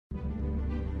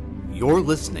You're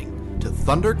listening to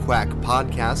Thunderquack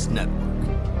Podcast Network.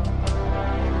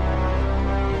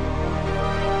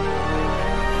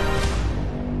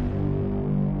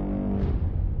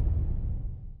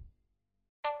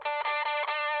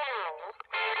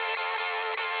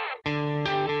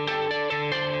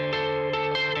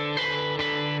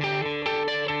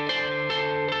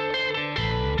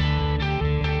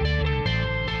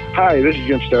 Hi, this is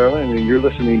Jim Starlin, and you're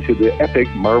listening to the Epic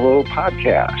Marvel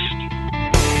Podcast.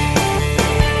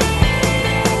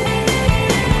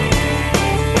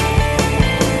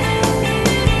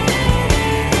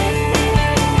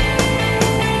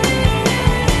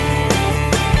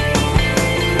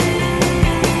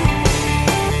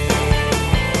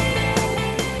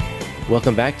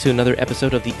 Welcome back to another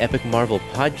episode of the Epic Marvel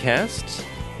Podcast.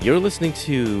 You're listening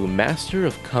to Master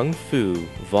of Kung Fu,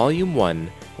 Volume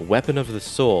 1, Weapon of the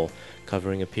Soul,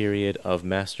 covering a period of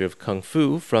Master of Kung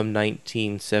Fu from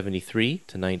 1973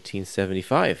 to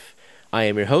 1975. I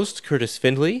am your host, Kurtis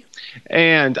Findley.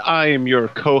 And I am your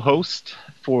co-host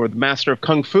for the Master of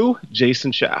Kung Fu,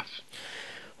 Jason Schaff.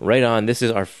 Right on. This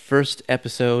is our first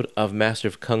episode of Master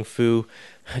of Kung Fu.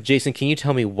 Jason, can you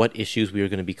tell me what issues we are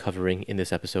going to be covering in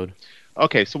this episode?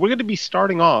 Okay, so we're going to be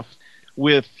starting off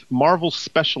with Marvel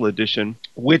Special Edition,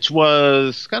 which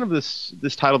was kind of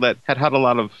this title that had a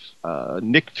lot of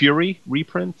Nick Fury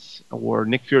reprints or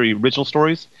Nick Fury original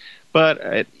stories. But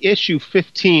at issue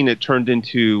 15, it turned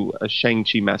into a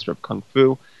Shang-Chi Master of Kung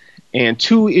Fu. And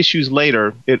 2 issues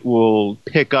later, it will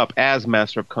pick up as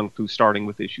Master of Kung Fu, starting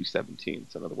with issue 17.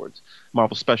 So in other words,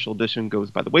 Marvel Special Edition goes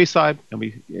by the wayside,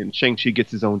 and Shang-Chi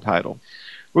gets his own title.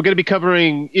 We're going to be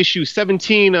covering issue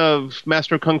 17 of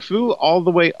Master of Kung Fu all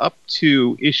the way up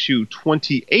to issue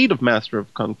 28 of Master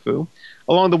of Kung Fu.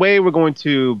 Along the way, we're going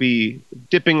to be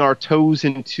dipping our toes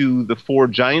into the 4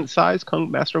 giant-size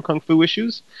Master of Kung Fu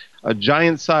issues, a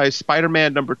giant-size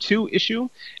Spider-Man number 2 issue,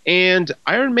 and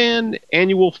Iron Man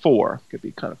Annual 4. Could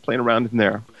be kind of playing around in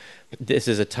there. This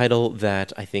is a title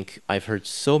that I think I've heard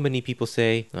so many people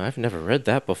say, I've never read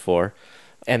that before.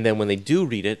 And then when they do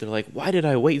read it, they're like, why did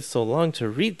I wait so long to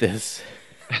read this?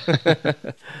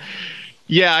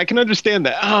 Yeah, I can understand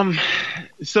that.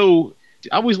 So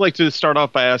I always like to start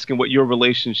off by asking what your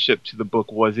relationship to the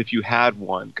book was, if you had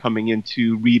one, coming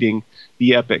into reading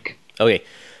the Epic. Okay,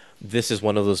 this is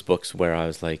one of those books where I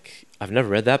was like, I've never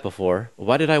read that before.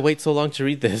 Why did I wait so long to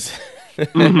read this?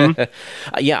 Mm-hmm.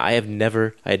 Yeah, I had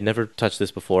never touched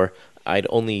this before. I'd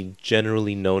only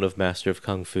generally known of Master of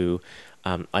Kung Fu.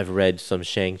 I've read some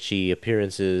Shang-Chi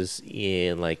appearances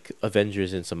in like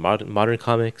Avengers and some modern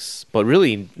comics, but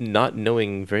really not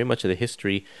knowing very much of the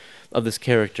history of this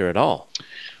character at all.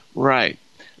 Right.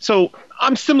 So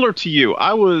I'm similar to you.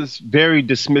 I was very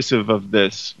dismissive of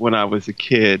this when I was a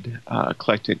kid,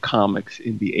 collecting comics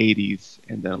in the 80s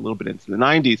and then a little bit into the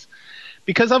 90s,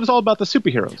 because I was all about the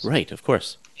superheroes. Right, of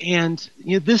course. And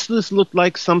this looked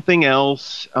like something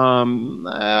else.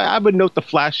 I would note the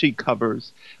flashy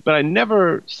covers, but I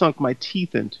never sunk my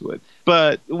teeth into it.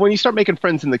 But when you start making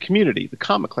friends in the community, the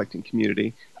comic collecting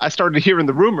community, I started hearing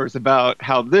the rumors about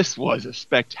how this was a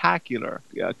spectacular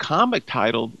comic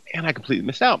title, and I completely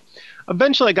missed out.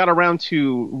 Eventually, I got around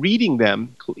to reading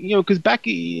them, because back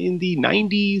in the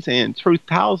 90s and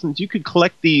 2000s, you could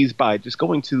collect these by just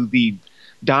going to the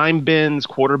dime bins,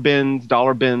 quarter bins,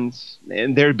 dollar bins,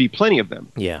 and there'd be plenty of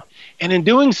them. Yeah. And in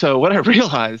doing so, what I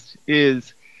realized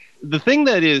is the thing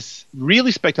that is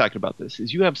really spectacular about this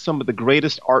is you have some of the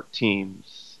greatest art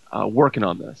teams working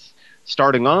on this.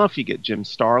 Starting off, you get Jim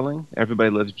Starlin.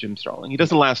 Everybody loves Jim Starlin. He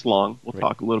doesn't last long. We'll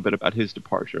talk a little bit about his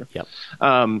departure. Yep.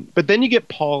 But then you get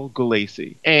Paul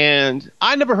Gulacy. And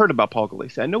I never heard about Paul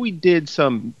Gulacy. I know he did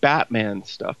some Batman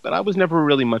stuff, but I was never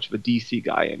really much of a DC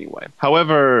guy anyway.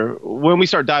 However, when we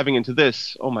start diving into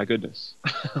this, oh my goodness.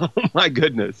 Oh my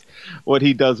goodness, what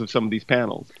he does with some of these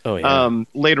panels. Oh, yeah.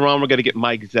 Later on, we're going to get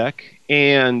Mike Zeck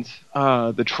and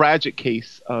the tragic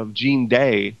case of Gene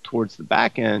Day towards the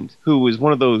back end, who was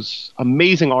one of those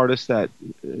amazing artists that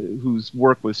whose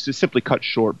work was just simply cut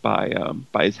short by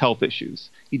his health issues.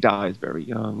 He dies very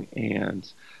young and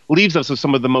leaves us with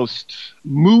some of the most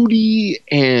moody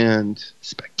and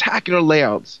spectacular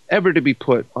layouts ever to be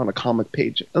put on a comic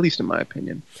page, at least in my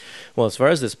opinion. Well, as far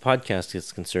as this podcast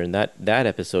is concerned, that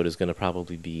episode is going to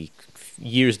probably be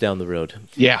years down the road.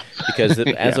 Yeah. Because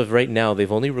as of right now,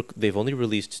 they've only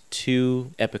released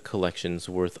 2 Epic collections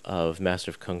worth of Master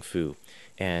of Kung Fu.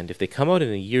 And if they come out in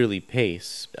a yearly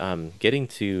pace, getting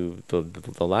to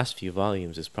the last few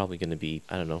volumes is probably going to be,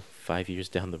 5 years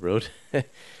down the road.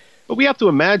 But we have to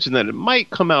imagine that it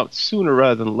might come out sooner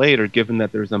rather than later, given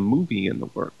that there's a movie in the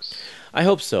works. I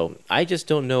hope so. I just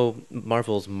don't know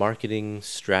Marvel's marketing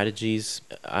strategies.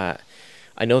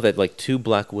 I know that like 2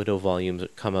 Black Widow volumes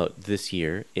come out this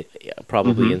year,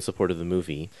 probably in support of the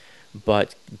movie.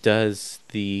 But does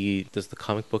the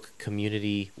comic book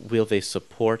community, will they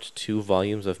support 2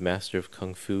 volumes of Master of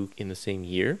Kung Fu in the same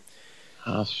year?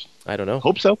 I don't know.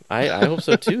 Hope so. I hope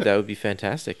so too. That would be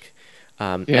fantastic.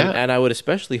 And I would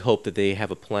especially hope that they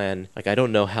have a plan. Like, I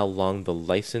don't know how long the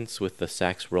license with the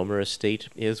Sax-Rohmer estate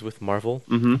is with Marvel,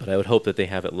 but I would hope that they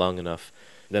have it long enough.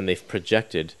 Then they've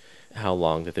projected how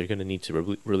long that they're going to need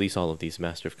to release all of these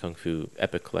Master of Kung Fu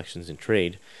epic collections in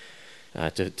trade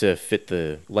to fit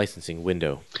the licensing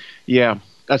window. Yeah,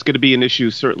 that's going to be an issue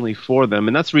certainly for them.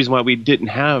 And that's the reason why we didn't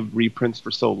have reprints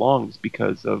for so long, is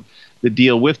because of the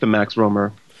deal with the Max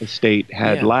Romer estate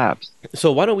had lapsed.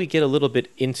 So why don't we get a little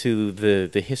bit into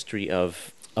the history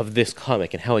of this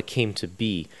comic and how it came to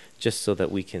be, just so that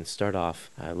we can start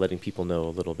off letting people know a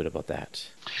little bit about that.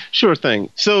 Sure thing.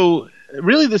 So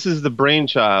really this is the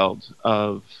brainchild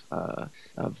of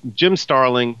Jim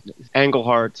Starlin,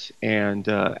 Englehart, and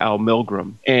Al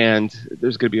Milgrom. And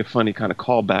there's going to be a funny kind of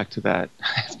callback to that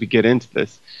as we get into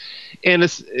this. And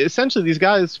essentially these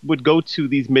guys would go to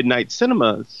these midnight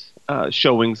cinemas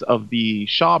showings of the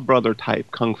Shaw Brother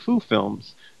type kung fu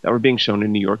films that were being shown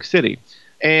in New York City.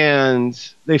 And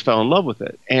they fell in love with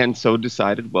it, and so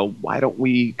decided, well, why don't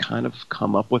we kind of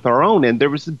come up with our own? And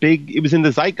there was it was in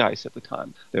the zeitgeist at the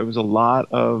time. There was a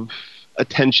lot of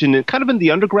attention, and kind of in the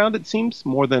underground, it seems,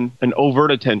 more than an overt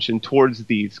attention towards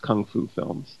these kung fu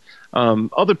films.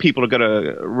 Other people are going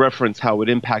to reference how it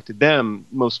impacted them,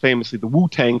 most famously the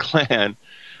Wu-Tang Clan.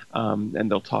 And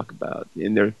they'll talk about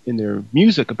in their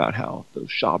music about how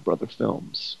those Shaw Brother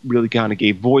films really kind of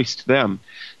gave voice to them.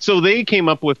 So they came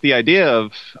up with the idea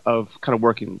of kind of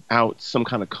working out some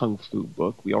kind of kung fu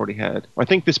book. We already had, I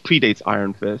think this predates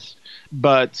Iron Fist,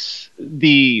 but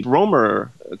the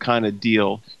Romer kind of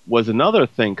deal was another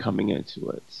thing coming into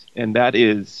it, and that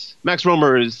is Max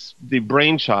Romer is the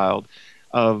brainchild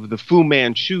of the Fu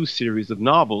Manchu series of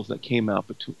novels that came out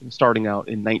starting out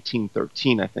in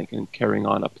 1913, I think, and carrying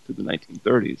on up through the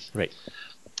 1930s. Right.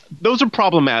 Those are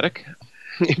problematic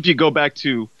if you go back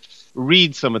to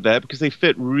read some of that, because they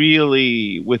fit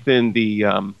really within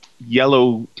the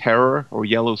yellow terror or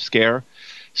yellow scare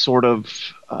sort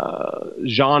of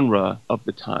genre of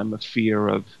the time, of fear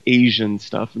of Asian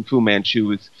stuff. And Fu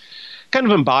Manchu kind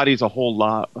of embodies a whole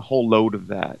load of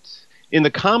that. In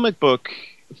the comic book,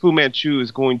 Fu Manchu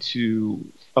is going to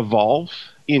evolve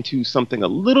into something a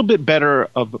little bit better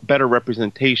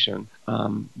representation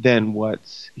than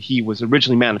what he was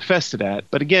originally manifested at.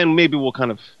 But again, maybe we'll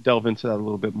kind of delve into that a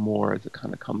little bit more as it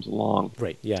kind of comes along.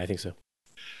 Right. Yeah, I think so.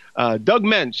 Doug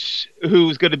Mensch,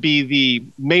 who's going to be the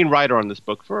main writer on this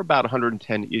book for about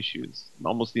 110 issues,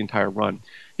 almost the entire run,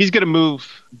 he's going to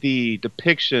move the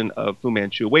depiction of Fu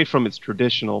Manchu away from its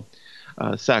traditional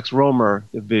Sax-Rohmer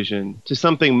vision to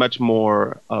something much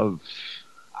more of,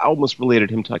 I almost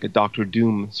related him to like a Dr.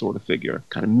 Doom sort of figure,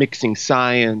 kind of mixing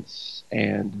science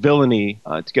and villainy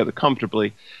together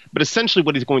comfortably. But essentially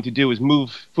what he's going to do is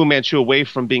move Fu Manchu away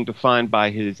from being defined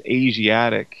by his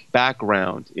Asiatic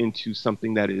background into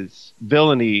something that is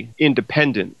villainy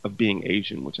independent of being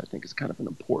Asian, which I think is kind of an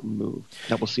important move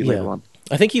that we'll see later on.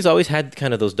 I think he's always had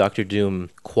kind of those Dr. Doom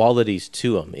qualities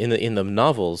to him. In the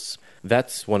novels,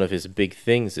 that's one of his big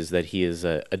things, is that he is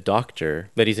a doctor,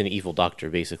 that he's an evil doctor,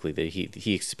 basically, that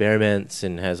he experiments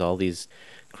and has all these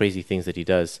crazy things that he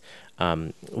does.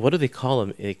 What do they call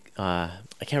him?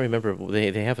 I can't remember.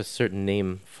 They have a certain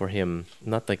name for him,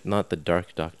 not the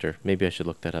Dark Doctor. Maybe I should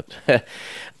look that up.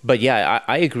 But yeah,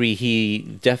 I agree. He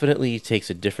definitely takes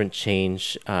a different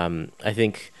change. I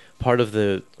think part of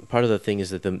the thing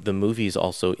is that the movies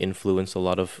also influence a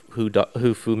lot of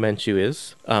who Fu Manchu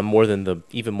is,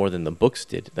 even more than the books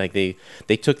did. Like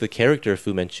they took the character of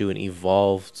Fu Manchu and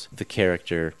evolved the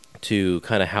character to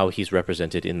kind of how he's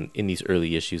represented in these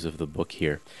early issues of the book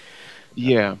here.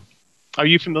 Yeah. Are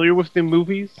you familiar with the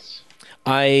movies?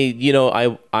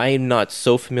 I'm not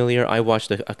so familiar. I watched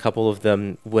a couple of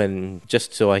them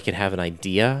just so I could have an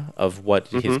idea of what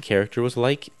his character was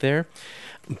like there.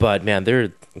 But man,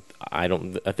 they're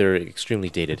extremely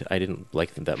dated. I didn't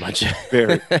like them that much.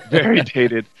 Very, very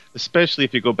dated, especially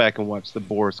if you go back and watch the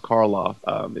Boris Karloff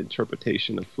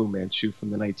interpretation of Fu Manchu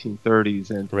from the 1930s.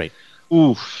 And right.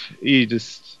 Oof,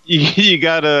 you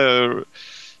gotta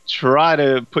try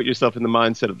to put yourself in the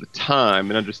mindset of the time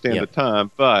and understand the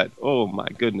time. But oh my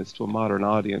goodness, to a modern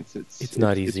audience, it's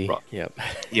not easy. Yep.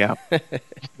 Yeah.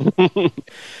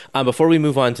 Before we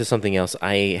move on to something else,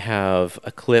 I have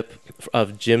a clip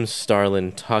of Jim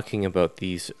Starlin talking about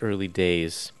these early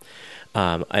days.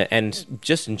 And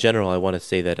just in general, I want to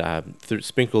say that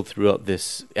sprinkled throughout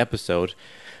this episode,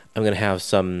 I'm going to have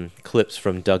some clips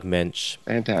from Doug Mensch.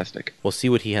 Fantastic. We'll see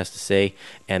what he has to say.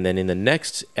 And then in the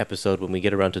next episode, when we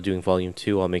get around to doing Volume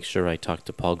 2, I'll make sure I talk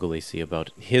to Paul Gulacy about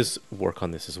his work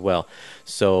on this as well.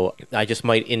 So I just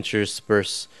might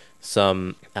intersperse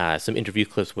some interview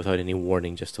clips without any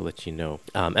warning, just to let you know.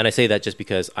 And I say that just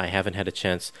because I haven't had a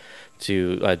chance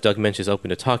to... Doug Mensch is open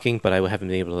to talking, but I haven't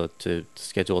been able to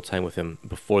schedule a time with him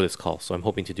before this call. So I'm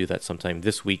hoping to do that sometime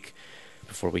this week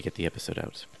before we get the episode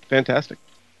out. Fantastic.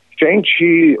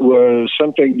 Shang-Chi was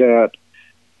something that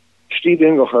Steve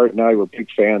Englehart and I were big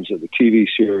fans of the TV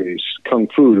series Kung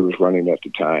Fu that was running at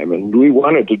the time, and we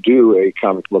wanted to do a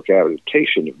comic book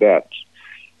adaptation of that.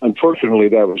 Unfortunately,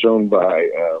 that was owned by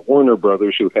Warner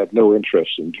Brothers, who had no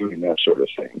interest in doing that sort of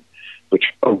thing, which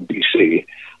owned DC.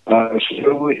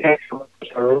 So we had to come up with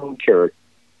our own character.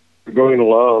 Going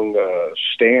along,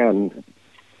 Stan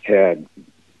had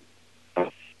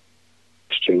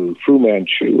to Fu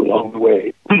Manchu along the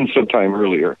way sometime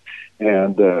earlier,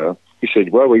 and he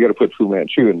said, well, we got to put Fu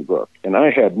Manchu in the book. And I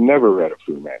had never read a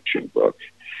Fu Manchu book.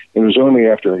 It was only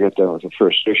after I got done with the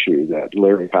first issue that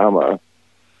Larry Hama,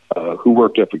 who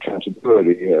worked at the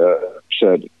continuity,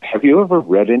 said, have you ever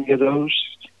read any of those?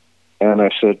 And I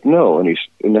said, no. And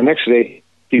the next day,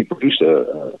 he produced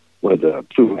one of the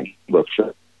Fu Manchu books.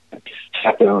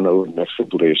 Sat down over the next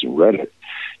couple of days and read it,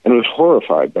 and was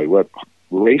horrified by what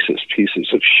racist pieces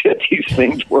of shit these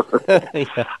things were.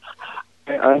 Yeah.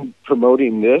 I'm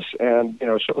promoting this, and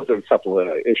so with a couple of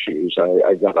issues,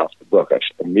 I got off the book. I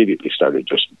immediately started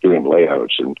just doing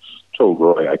layouts and told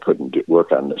Roy I couldn't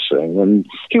work on this thing, and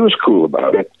he was cool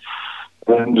about it.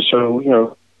 And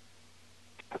so,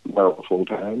 Marvel full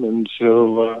time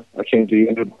until I came to the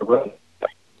end of my run.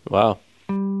 Wow.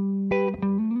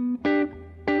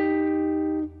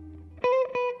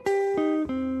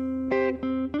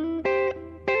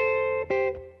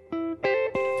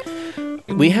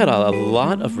 We had a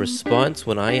lot of response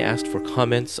when I asked for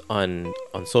comments on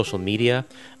social media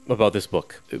about this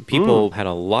book. People had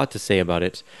a lot to say about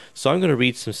it. So I'm going to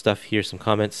read some stuff here, some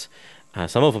comments.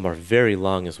 Some of them are very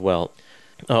long as well.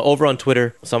 Over on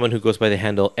Twitter, someone who goes by the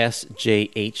handle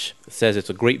SJH says it's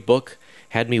a great book.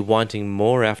 Had me wanting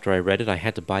more after I read it. I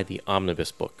had to buy the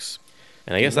omnibus books.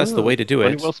 And I guess that's the way to do it.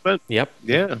 Money well spent. Yep.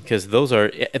 Yeah. Because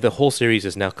the whole series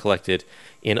is now collected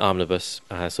in omnibus.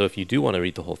 So if you do want to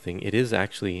read the whole thing, it is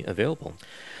actually available.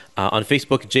 On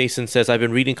Facebook, Jason says, I've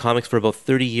been reading comics for about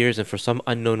 30 years, and for some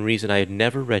unknown reason, I had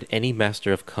never read any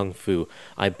Master of Kung Fu.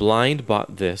 I blind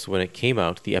bought this when it came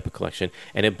out, the Epic Collection,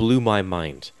 and it blew my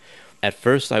mind. At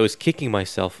first, I was kicking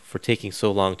myself for taking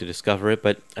so long to discover it,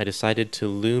 but I decided to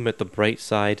loom at the bright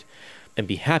side and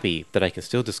be happy that I can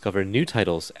still discover new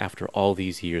titles after all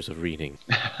these years of reading.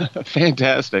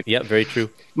 Fantastic. Yeah, very true.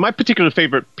 My particular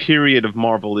favorite period of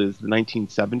Marvel is the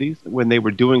 1970s, when they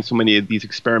were doing so many of these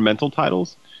experimental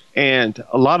titles. And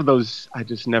a lot of those I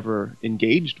just never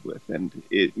engaged with. And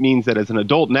it means that as an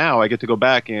adult now, I get to go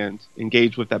back and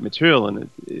engage with that material. And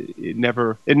it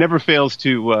never fails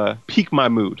to pique my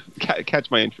mood, catch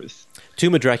my interest.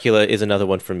 Tomb of Dracula is another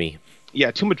one for me. Yeah,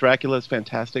 Tomb of Dracula is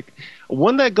fantastic.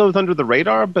 One that goes under the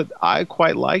radar, but I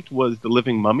quite liked, was the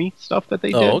Living Mummy stuff that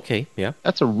they did. Oh, okay, yeah.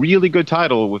 That's a really good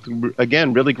title with,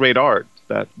 again, really great art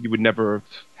that you would never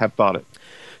have thought it.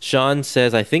 Sean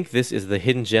says, I think this is the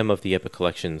hidden gem of the Epic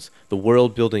collections. The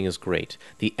world building is great.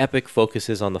 The Epic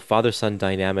focuses on the father-son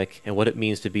dynamic and what it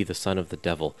means to be the son of the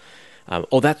devil.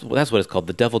 That's what it's called,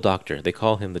 the Devil Doctor. They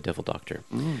call him the Devil Doctor.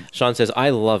 Sean says, I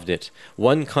loved it.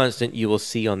 One constant you will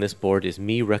see on this board is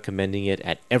me recommending it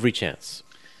at every chance.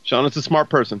 Sean is a smart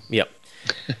person. Yep.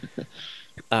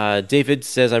 David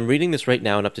says, I'm reading this right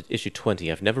now and up to issue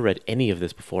 20. I've never read any of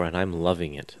this before, and I'm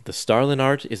loving it. The Starlin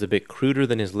art is a bit cruder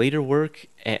than his later work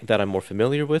that I'm more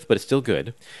familiar with, but it's still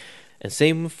good. And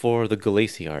same for the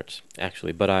Gulacy art,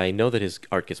 actually, but I know that his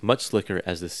art gets much slicker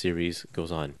as this series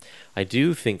goes on. I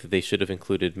do think that they should have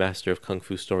included Master of Kung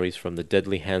Fu stories from the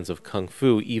Deadly Hands of Kung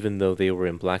Fu, even though they were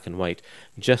in black and white,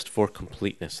 just for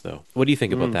completeness, though. What do you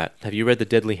think about that? Have you read the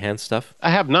Deadly Hands stuff?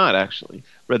 I have not, actually,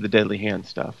 read the Deadly Hands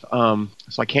stuff, so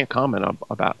I can't comment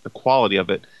about the quality of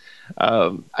it.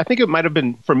 I think it might have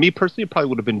been, for me personally, it probably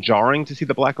would have been jarring to see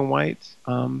the black and white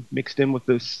mixed in with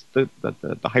this the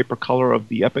hyper color of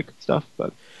the Epic stuff.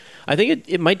 But I think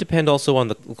it might depend also on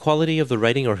the quality of the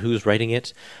writing or who's writing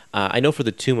it. I know for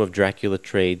the Tomb of Dracula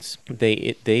trades,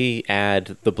 they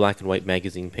add the black and white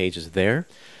magazine pages there.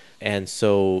 And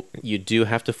so you do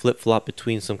have to flip-flop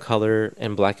between some color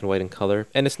and black and white and color.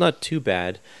 And it's not too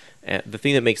bad. And the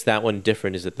thing that makes that one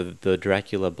different is that the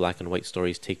Dracula black and white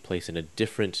stories take place in a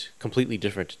completely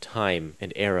different time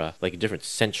and era, like a different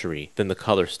century than the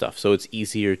color stuff. So it's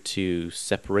easier to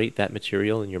separate that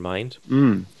material in your mind.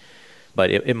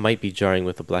 But it might be jarring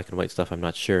with the black and white stuff, I'm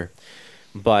not sure.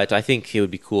 But I think it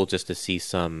would be cool just to see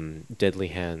some Deadly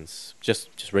Hands,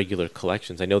 just regular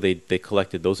collections. I know they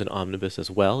collected those in omnibus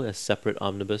as well as separate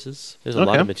omnibuses. There's a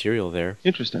lot of material there.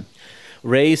 Interesting.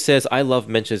 Ray says, I love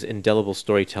Mensch's indelible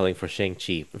storytelling for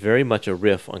Shang-Chi. Very much a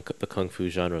riff on the kung fu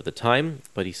genre of the time,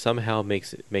 but he somehow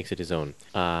makes it his own.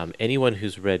 Anyone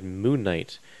who's read Moon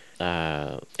Knight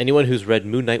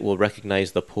will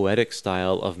recognize the poetic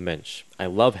style of Mensch. I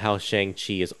love how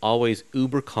Shang-Chi is always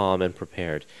uber calm and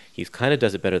prepared. He kind of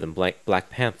does it better than Black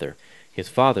Panther. His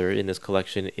father in this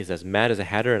collection is as mad as a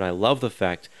hatter, and I love the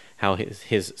fact how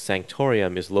his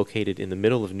sanctorium is located in the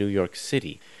middle of New York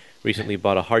City. Recently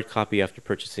bought a hard copy after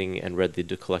purchasing and read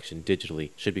the collection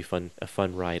digitally. Should be a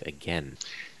fun ride again.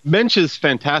 Mensch is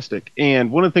fantastic,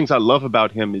 and one of the things I love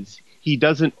about him is he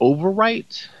doesn't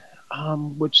overwrite,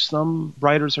 which some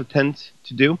writers tend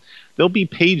to do. There'll be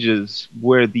pages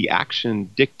where the action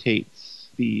dictates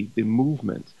the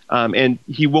movement, and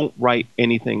he won't write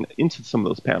anything into some of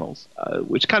those panels,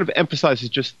 which kind of emphasizes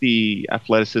just the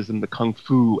athleticism, the kung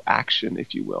fu action,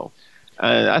 if you will.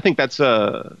 I think that's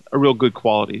a real good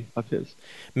quality of his.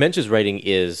 Mensch's writing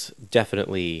is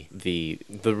definitely the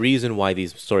reason why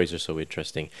these stories are so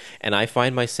interesting. And I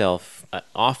find myself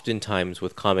oftentimes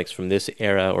with comics from this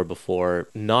era or before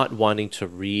not wanting to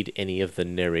read any of the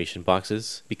narration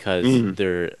boxes because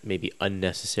they're maybe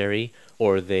unnecessary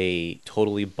or they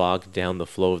totally bog down the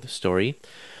flow of the story.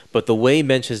 But the way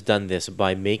Mensch has done this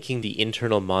by making the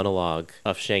internal monologue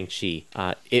of Shang-Chi,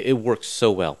 it works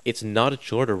so well. It's not a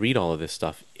chore to read all of this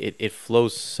stuff. It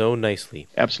flows so nicely.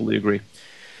 Absolutely agree.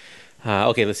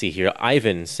 Okay, let's see here.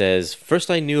 Ivan says,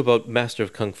 first I knew about Master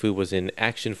of Kung Fu was in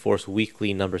Action Force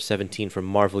Weekly number 17 from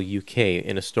Marvel UK,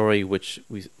 in a story which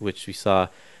we saw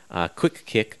Quick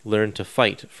Kick learn to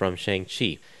fight from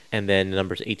Shang-Chi. And then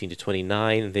numbers 18 to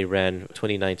 29, they ran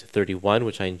 29 to 31,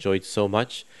 which I enjoyed so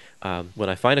much. When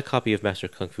I find a copy of Master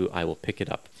of Kung Fu, I will pick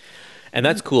it up. And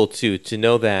that's cool, too, to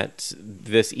know that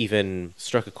this even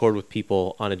struck a chord with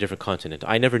people on a different continent.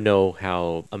 I never know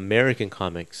how American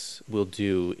comics will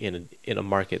do in a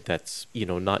market that's,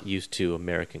 not used to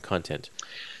American content.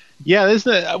 Yeah,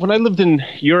 when I lived in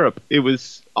Europe, it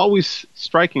was always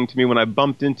striking to me when I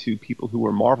bumped into people who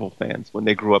were Marvel fans when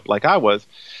they grew up like I was.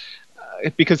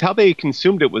 Because how they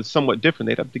consumed it was somewhat different.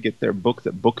 They'd have to get their books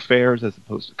at book fairs as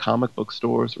opposed to comic book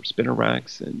stores or spinner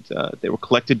racks, and they were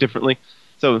collected differently.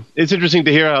 So it's interesting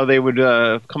to hear how they would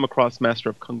come across Master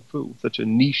of Kung Fu, such a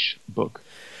niche book.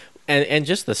 And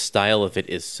just the style of it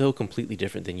is so completely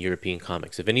different than European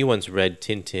comics. If anyone's read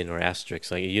Tintin or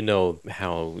Asterix, you know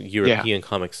how European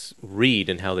comics read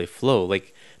and how they flow.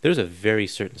 Like, there's a very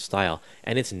certain style,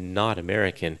 and it's not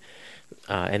American.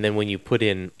 And then when you put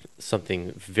in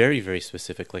something very, very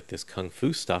specific like this Kung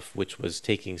Fu stuff, which was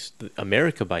taking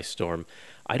America by storm,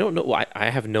 I don't know. I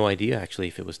have no idea, actually,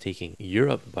 if it was taking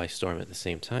Europe by storm at the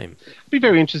same time. I'd be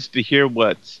very interested to hear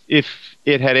if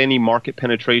it had any market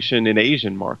penetration in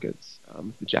Asian markets.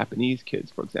 The Japanese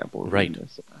kids, for example. Right.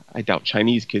 I doubt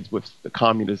Chinese kids with the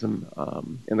communism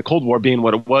and the Cold War being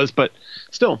what it was, but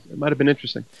still, it might have been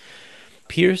interesting.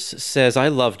 Pierce says, I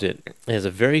loved it. It has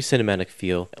a very cinematic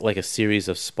feel, like a series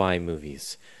of spy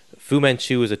movies. Fu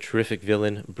Manchu is a terrific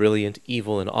villain, brilliant,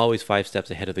 evil, and always 5 steps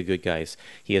ahead of the good guys.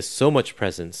 He has so much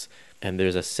presence, and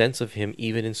there's a sense of him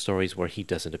even in stories where he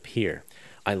doesn't appear.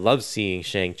 I love seeing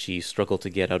Shang-Chi struggle to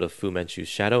get out of Fu Manchu's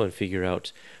shadow and figure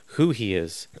out who he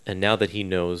is, and now that he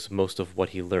knows most of what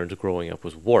he learned growing up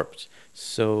was warped.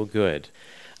 So good.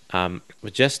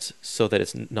 But just so that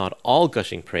it's not all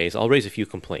gushing praise, I'll raise a few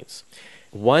complaints.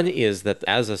 One is that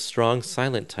as a strong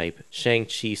silent type,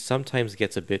 Shang-Chi sometimes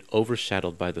gets a bit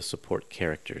overshadowed by the support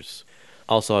characters.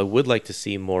 Also, I would like to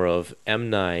see more of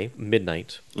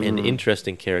Midnight, an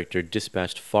interesting character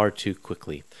dispatched far too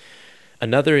quickly.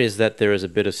 Another is that there is a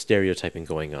bit of stereotyping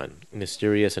going on.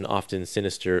 Mysterious and often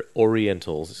sinister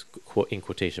Orientals, in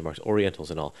quotation marks,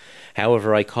 Orientals and all.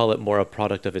 However, I call it more a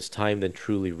product of its time than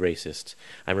truly racist.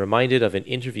 I'm reminded of an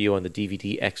interview on the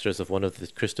DVD extras of one of the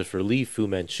Christopher Lee Fu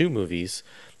Manchu movies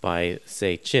by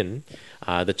Sei Chin,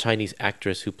 the Chinese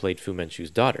actress who played Fu Manchu's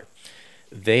daughter.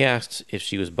 They asked if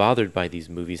she was bothered by these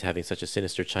movies having such a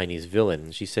sinister Chinese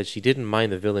villain. She said she didn't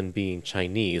mind the villain being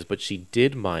Chinese, but she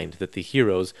did mind that the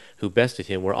heroes who bested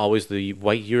him were always the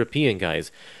white European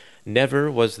guys.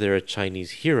 Never was there a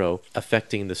Chinese hero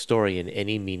affecting the story in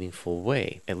any meaningful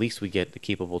way. At least we get the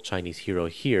capable Chinese hero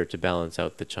here to balance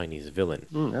out the Chinese villain.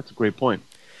 That's a great point.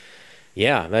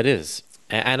 Yeah, that is.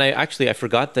 And I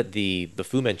forgot that the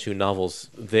Fu Manchu novels,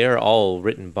 they're all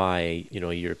written by,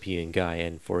 a European guy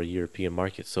and for a European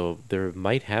market. So there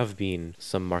might have been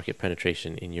some market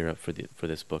penetration in Europe for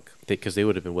this book, because they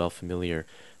would have been well familiar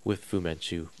with Fu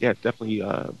Manchu. Yeah, definitely.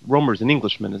 Romer's an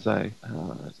Englishman, as I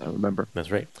remember.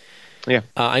 That's right. Yeah.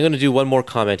 I'm going to do one more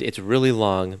comment. It's really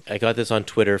long. I got this on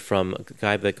Twitter from a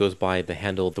guy that goes by the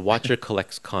handle The Watcher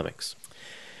Collects Comics.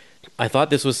 I thought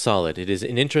this was solid. It is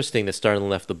interesting that Starlin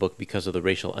left the book because of the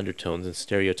racial undertones and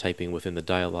stereotyping within the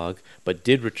dialogue, but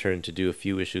did return to do a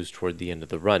few issues toward the end of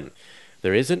the run.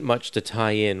 There isn't much to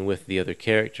tie in with the other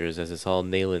characters, as it's all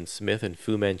Nayland Smith and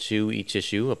Fu Manchu each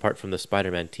issue, apart from the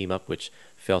Spider-Man team-up, which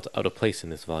felt out of place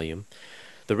in this volume.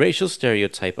 The racial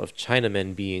stereotype of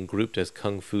Chinamen being grouped as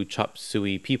kung fu chop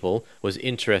suey people was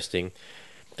interesting,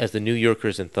 as the New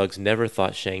Yorkers and thugs never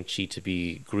thought Shang-Chi to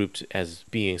be grouped as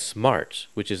being smart,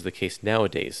 which is the case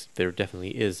nowadays. There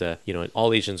definitely is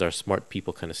all Asians are smart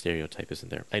people kind of stereotype, isn't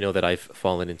there? I know that I've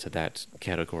fallen into that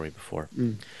category before.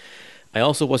 I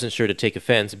also wasn't sure to take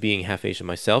offense, being half Asian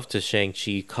myself, to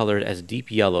Shang-Chi colored as deep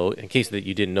yellow, in case that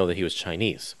you didn't know that he was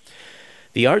Chinese.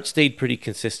 The art stayed pretty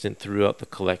consistent throughout the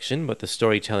collection, but the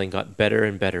storytelling got better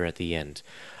and better at the end.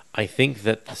 I think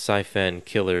that the Sci-Fan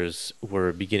killers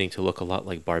were beginning to look a lot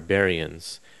like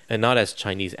barbarians, and not as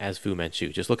Chinese as Fu Manchu.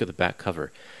 Just look at the back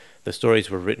cover. The stories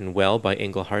were written well by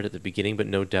Englehart at the beginning, but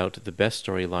no doubt the best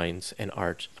storylines and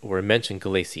art were mentioned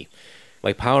Galassi.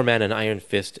 Like Power Man and Iron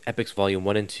Fist, Epics Volume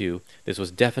 1 and 2, this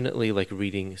was definitely like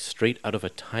reading straight out of a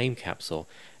time capsule,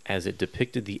 as it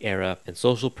depicted the era and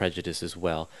social prejudice as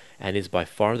well, and is by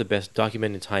far the best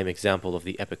documented time example of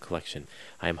the Epic collection.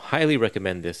 I highly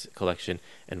recommend this collection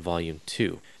and Volume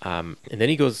 2. And then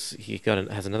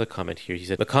has another comment here. He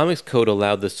said, the Comics Code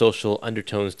allowed the social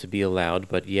undertones to be allowed,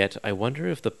 but yet I wonder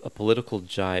if a political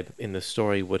jibe in the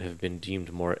story would have been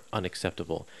deemed more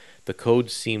unacceptable. The code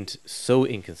seemed so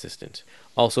inconsistent.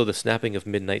 Also, the snapping of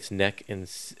Midnight's neck and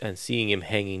seeing him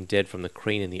hanging dead from the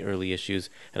crane in the early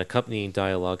issues and accompanying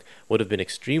dialogue would have been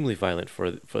extremely violent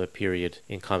for a period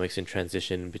in comics in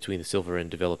transition between the Silver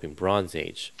and developing Bronze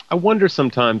Age. I wonder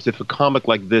sometimes if a comic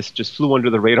like this just flew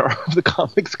under the radar of the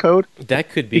Comics Code.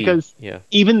 That could be. Because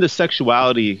even the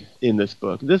sexuality in this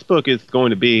book is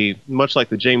going to be much like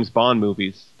the James Bond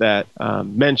movies that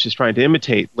Mensch is trying to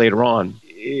imitate later on.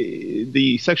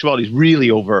 The sexuality is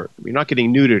really overt. You're not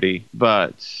getting nudity,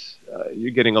 but you're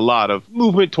getting a lot of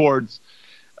movement towards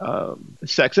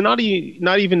sex, and not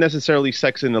even necessarily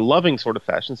sex in a loving sort of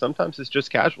fashion. Sometimes it's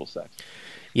just casual sex.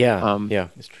 Yeah,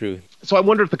 it's true. So I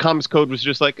wonder if the Comics Code was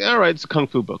just like, all right, it's a kung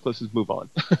fu book, let's just move on,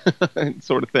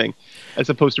 sort of thing, as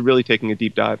opposed to really taking a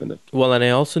deep dive in it. Well, and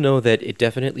I also know that it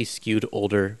definitely skewed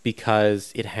older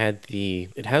because it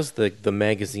has the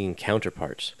magazine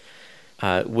counterpart.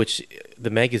 Which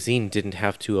the magazine didn't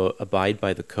have to abide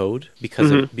by the code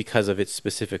because of its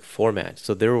specific format.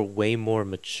 So there were way more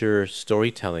mature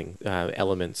storytelling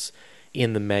elements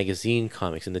in the magazine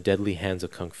comics, in the Deadly Hands of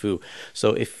Kung Fu.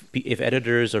 So if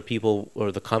editors or people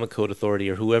or the Comic Code Authority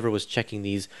or whoever was checking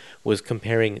these was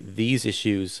comparing these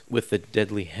issues with the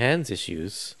Deadly Hands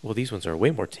issues, well, these ones are way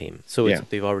more tame. So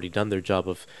they've already done their job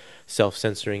of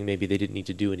self-censoring. Maybe they didn't need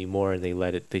to do anymore, and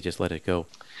they just let it go.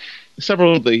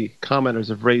 Several of the commenters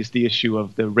have raised the issue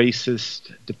of the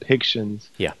racist depictions.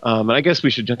 Yeah. And I guess we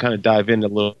should just kind of dive in a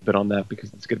little bit on that,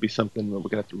 because it's going to be something that we're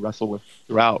going to have to wrestle with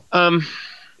throughout.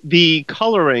 The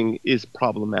coloring is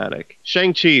problematic.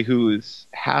 Shang-Chi, who is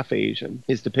half Asian,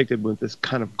 is depicted with this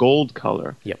kind of gold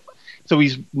color. Yep. So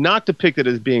he's not depicted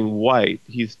as being white.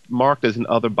 He's marked as an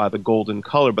other by the golden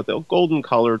color, but the golden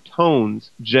color tones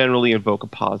generally evoke a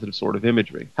positive sort of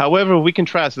imagery. However, we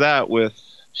contrast that with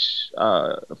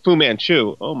Fu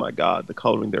Manchu. Oh my God, the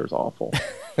coloring there is awful.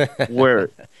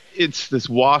 Where it's this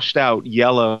washed out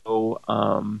yellow,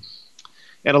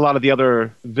 and a lot of the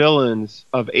other villains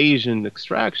of Asian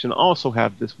extraction also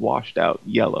have this washed out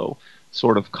yellow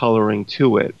sort of coloring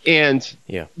to it. And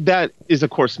that is, of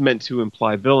course, meant to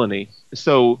imply villainy.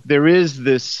 So there is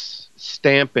this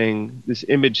stamping, this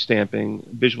image stamping,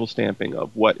 visual stamping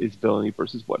of what is villainy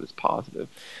versus what is positive.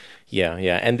 Yeah,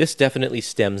 and this definitely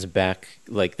stems back.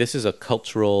 Like, this is a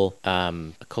cultural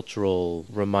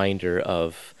reminder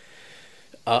of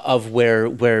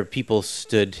where people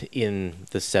stood in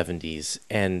the 70s,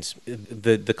 and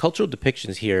the cultural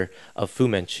depictions here of Fu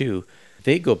Manchu,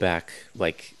 they go back,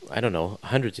 like, I don't know,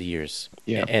 hundreds of years.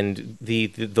 Yeah. And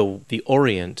the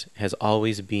Orient has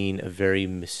always been a very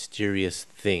mysterious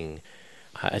thing.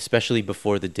 Especially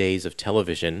before the days of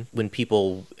television, when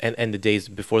people and the days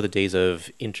before the days of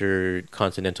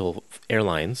intercontinental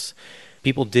airlines,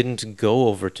 people didn't go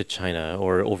over to China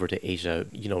or over to Asia,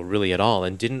 really at all,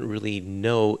 and didn't really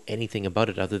know anything about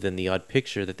it other than the odd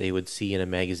picture that they would see in a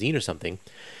magazine or something.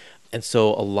 And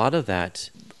so a lot of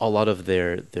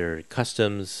their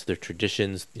customs, their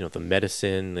traditions, the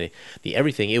medicine, the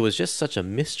everything, it was just such a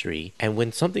mystery. And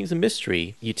when something's a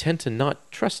mystery, you tend to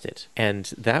not trust it. And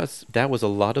that was a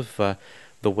lot of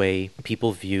the way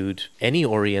people viewed any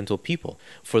Oriental people.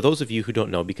 For those of you who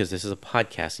don't know, because this is a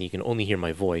podcast and you can only hear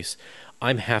my voice,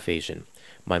 I'm half Asian.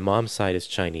 My mom's side is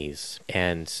Chinese.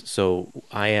 And so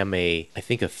I am I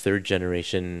think a third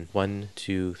generation,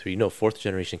 fourth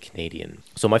generation Canadian.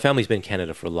 So my family's been in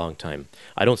Canada for a long time.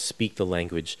 I don't speak the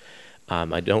language.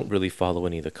 I don't really follow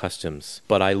any of the customs,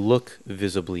 but I look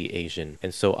visibly Asian.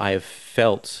 And so I have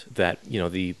felt that,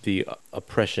 the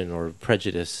oppression or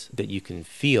prejudice that you can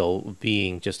feel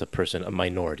being just a person, a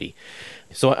minority.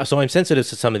 So I'm sensitive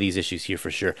to some of these issues here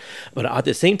for sure. But at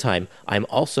the same time, I'm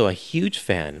also a huge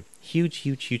fan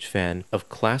of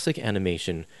classic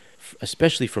animation,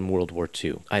 especially from World War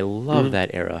II. I love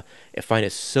that era. I find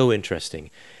it so interesting.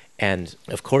 And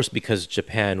of course, because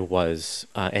Japan was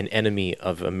an enemy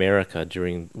of America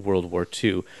during World War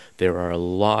II, there are a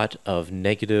lot of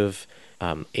negative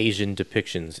Asian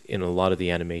depictions in a lot of the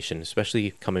animation,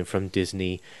 especially coming from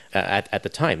Disney at the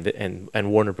time.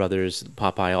 And Warner Brothers,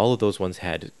 Popeye, all of those ones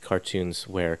had cartoons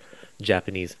where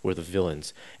Japanese were the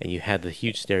villains. And you had the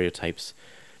huge stereotypes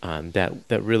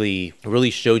that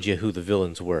really showed you who the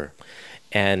villains were.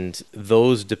 And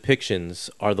those depictions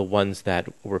are the ones that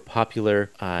were popular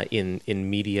in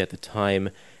media at the time.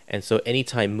 And so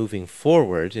anytime moving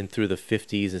forward and through the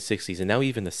 50s and 60s and now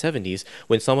even the 70s,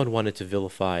 when someone wanted to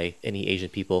vilify any Asian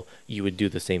people, you would do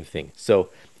the same thing. So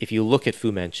if you look at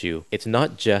Fu Manchu, it's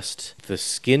not just the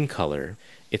skin color.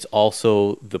 It's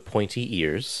also the pointy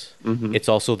ears. Mm-hmm. It's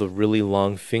also the really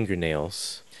long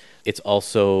fingernails. It's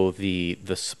also the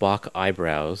Spock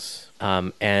eyebrows.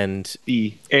 And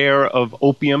the air of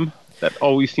opium that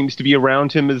always seems to be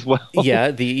around him as well.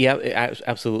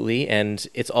 Absolutely. And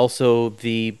it's also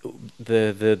the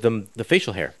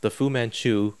facial hair, the Fu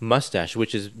Manchu mustache,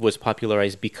 which was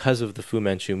popularized because of the Fu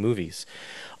Manchu movies.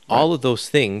 Right. All of those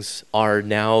things are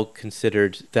now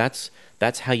considered. That's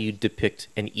how you depict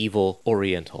an evil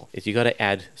Oriental. Is you got to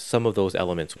add some of those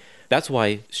elements. That's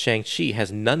why Shang-Chi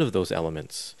has none of those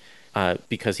elements,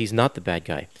 because he's not the bad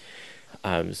guy.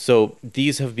 So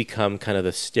these have become kind of the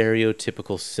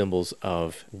stereotypical symbols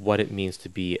of what it means to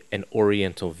be an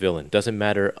Oriental villain. Doesn't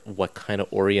matter what kind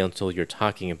of Oriental you're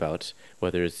talking about,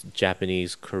 whether it's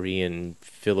Japanese, Korean,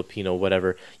 Filipino,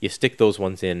 whatever. You stick those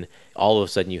ones in, all of a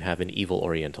sudden you have an evil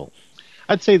Oriental.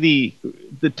 I'd say the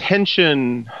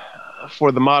tension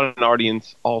for the modern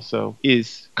audience also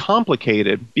is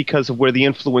complicated because of where the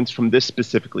influence from this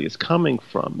specifically is coming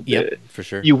from. Yeah, for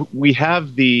sure. We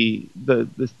have the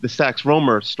Sax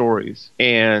Rohmer stories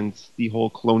and the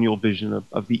whole colonial vision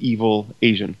of the evil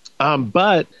Asian.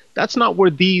 But that's not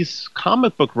where these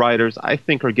comic book writers, I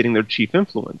think, are getting their chief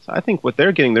influence. I think what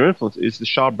they're getting their influence is the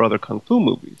Shaw Brother Kung Fu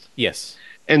movies. Yes.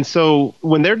 And so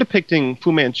when they're depicting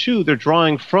Fu Manchu, they're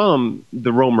drawing from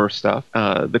the Rohmer stuff,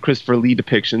 the Christopher Lee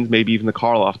depictions, maybe even the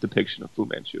Karloff depiction of Fu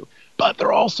Manchu. But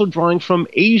they're also drawing from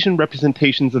Asian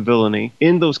representations of villainy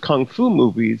in those Kung Fu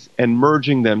movies and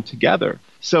merging them together.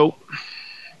 So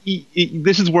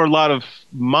this is where a lot of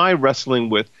my wrestling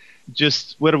with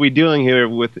just what are we doing here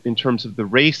with in terms of the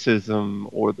racism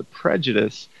or the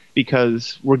prejudice,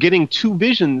 because we're getting two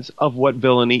visions of what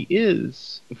villainy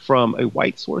is from a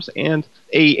white source and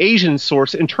a Asian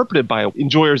source interpreted by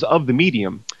enjoyers of the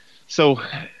medium. So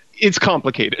it's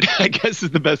complicated, I guess, is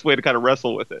the best way to kind of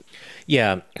wrestle with it.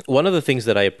 Yeah. One of the things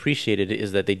that I appreciated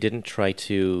is that they didn't try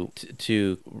to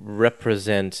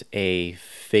represent a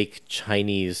fake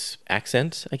Chinese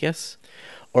accent, I guess.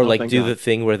 Or the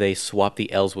thing where they swap the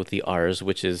L's with the R's,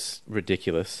 which is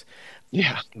ridiculous.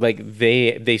 Yeah. Like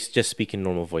they just speak in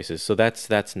normal voices. So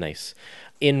that's nice.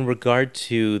 In regard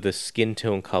to the skin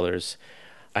tone colors,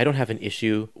 I don't have an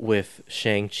issue with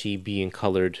Shang-Chi being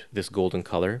colored this golden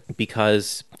color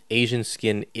because Asian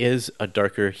skin is a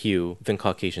darker hue than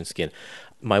Caucasian skin.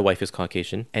 My wife is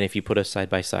Caucasian, and if you put us side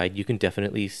by side, you can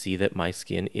definitely see that my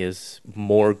skin is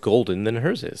more golden than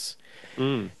hers is.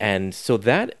 And so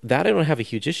that I don't have a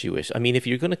huge issue with. I mean, if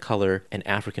you're going to color an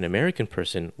African-American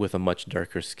person with a much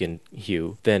darker skin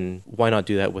hue, then why not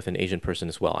do that with an Asian person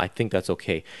as well? I think that's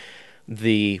okay.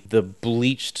 The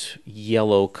bleached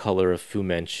yellow color of Fu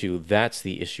Manchu, that's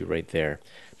the issue right there.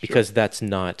 because that's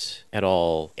not at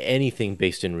all anything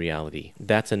based in reality.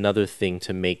 That's another thing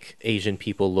to make Asian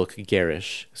people look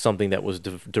garish, something that was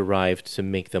derived to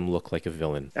make them look like a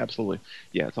villain. Absolutely.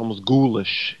 Yeah, it's almost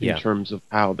ghoulish in terms of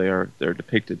how they're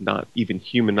depicted, not even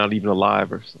human, not even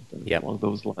alive or something along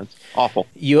those lines. Awful.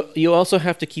 You also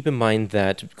have to keep in mind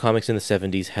that comics in the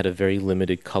 70s had a very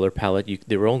limited color palette.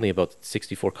 There were only about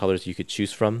 64 colors you could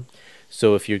choose from.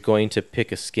 So if you're going to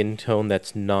pick a skin tone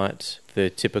that's not the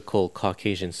typical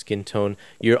Caucasian skin tone,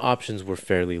 your options were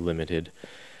fairly limited.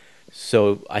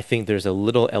 So I think there's a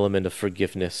little element of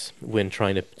forgiveness when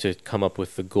trying to come up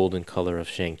with the golden color of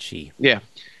Shang-Chi. Yeah.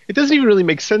 It doesn't even really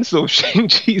make sense, though,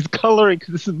 Shang-Chi's coloring,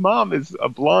 because his mom is a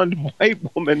blonde white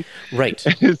woman. Right.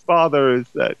 And his father is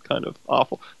that kind of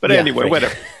awful. But anyway,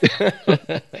 whatever.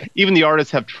 Even the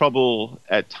artists have trouble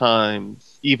at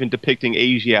times, even depicting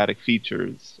Asiatic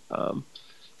features.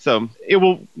 So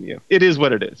it is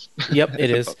what it is. Yep, it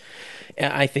is.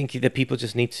 I think that people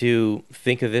just need to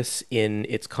think of this in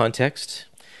its context.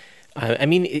 I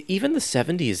mean, even the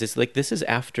 70s, it's like this is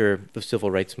after the civil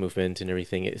rights movement and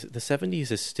everything. The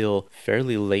 70s is still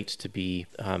fairly late to be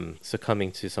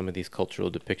succumbing to some of these cultural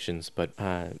depictions, but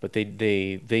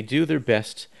they do their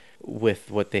best with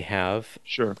what they have.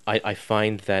 Sure. I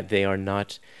find that they are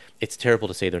not... It's terrible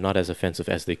to say they're not as offensive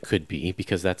as they could be,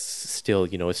 because that's still,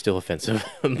 it's still offensive.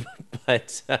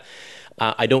 But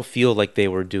I don't feel like they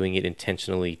were doing it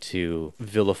intentionally to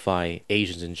vilify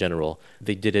Asians in general.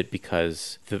 They did it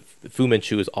because the Fu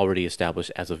Manchu is already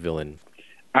established as a villain.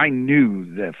 I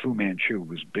knew that Fu Manchu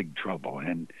was big trouble,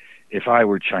 and if I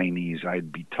were Chinese,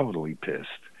 I'd be totally pissed.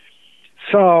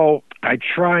 So I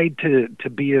tried to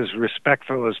be as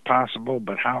respectful as possible,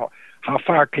 but how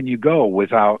far can you go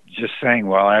without just saying,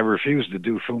 well, I refuse to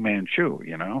do Fu Manchu,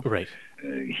 Right.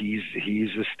 He's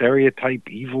a stereotype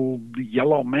evil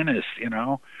yellow menace,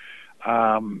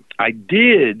 I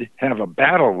did have a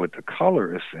battle with the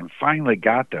colorists and finally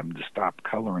got them to stop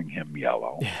coloring him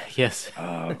yellow. Yes.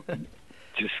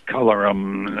 Just color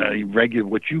him regular,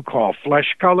 what you call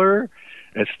flesh color.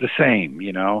 It's the same,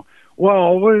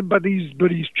 Well, but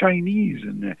he's Chinese,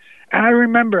 and I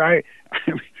remember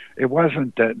it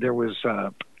wasn't that there was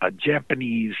a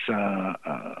Japanese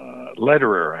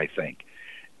letterer, I think,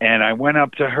 and I went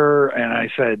up to her and I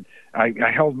said,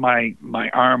 I held my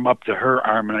arm up to her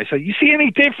arm and I said, "You see any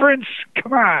difference?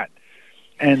 Come on!"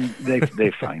 And they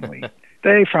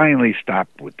finally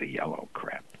stopped with the yellow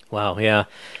crap. Wow, yeah.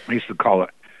 I used to call it.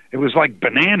 It was like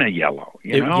banana yellow,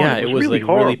 Yeah, it was really like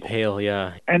horrible. really pale,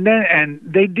 yeah. And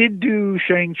they did do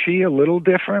Shang-Chi a little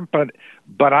different,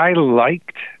 but I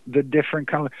liked the different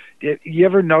color. You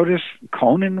ever notice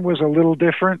Conan was a little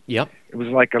different? Yep. It was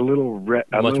like a little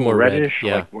more reddish, red,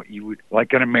 yeah. like what you would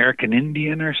like an American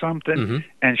Indian or something. Mm-hmm.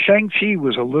 And Shang-Chi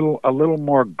was a little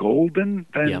more golden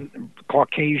than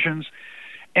Caucasians.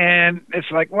 And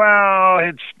it's like, well,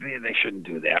 they shouldn't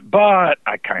do that, but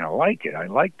I kind of like it. I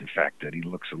like the fact that he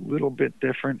looks a little bit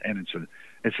different, and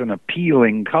it's an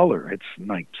appealing color. It's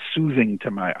like soothing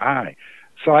to my eye.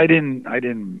 So I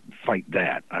didn't fight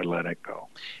that. I let it go.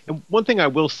 And one thing I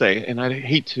will say, and I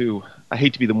hate to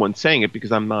be the one saying it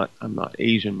because I'm not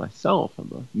Asian myself.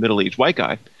 I'm a middle-aged white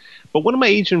guy. But one of my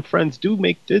Asian friends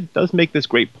does make this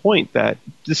great point that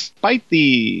despite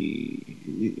the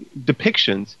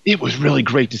depictions, it was really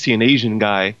great to see an Asian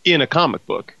guy in a comic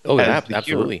book. Oh, yeah,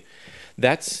 absolutely.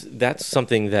 That's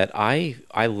something that I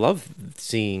love,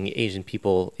 seeing Asian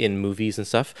people in movies and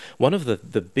stuff. One of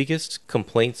the biggest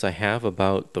complaints I have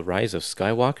about The Rise of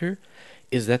Skywalker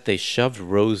is that they shoved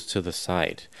Rose to the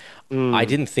side. I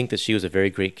didn't think that she was a very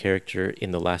great character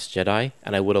in The Last Jedi,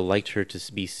 and I would have liked her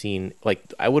to be seen,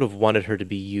 I would have wanted her to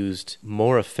be used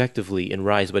more effectively in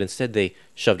Rise, but instead they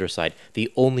shoved her aside.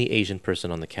 The only Asian person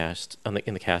in the cast, and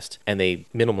they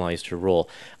minimalized her role.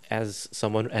 As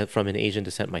someone from an Asian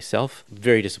descent myself,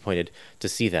 very disappointed to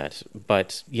see that.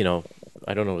 But,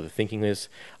 I don't know what the thinking is.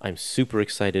 I'm super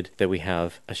excited that we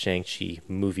have a Shang-Chi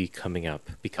movie coming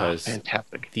up, because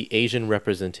fantastic. The Asian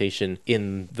representation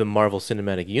in the Marvel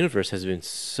Cinematic Universe has been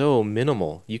so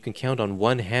minimal. You can count on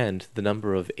one hand the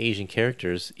number of Asian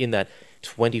characters in that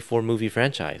 24 movie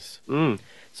franchise.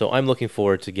 So I'm looking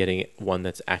forward to getting one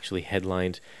that's actually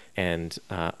headlined, and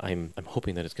I'm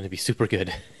hoping that it's going to be super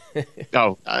good.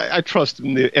 I trust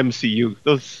in the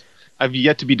MCU. I've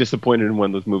yet to be disappointed in one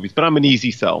of those movies, but I'm an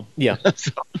easy sell. Yeah.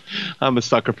 So I'm a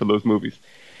sucker for those movies.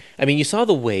 I mean, you saw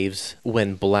the waves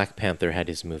when Black Panther had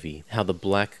his movie, how the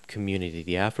black community,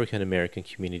 the African-American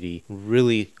community,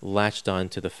 really latched on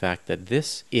to the fact that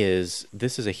this is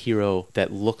a hero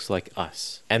that looks like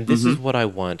us. And this is what I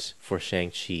want for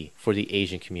Shang-Chi, for the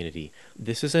Asian community.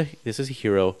 this is a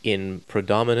hero in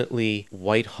predominantly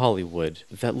white Hollywood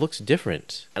that looks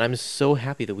different, and I'm so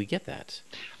happy that we get that.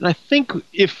 And I think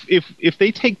if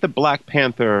they take the Black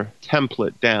Panther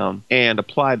template down and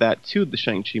apply that to the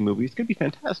Shang-Chi movie, it's going to be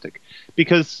fantastic.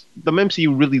 Because the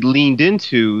MCU really leaned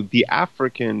into the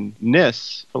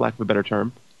African-ness, for lack of a better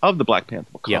term, of the Black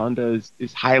Panther. Wakanda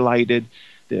is highlighted.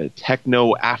 The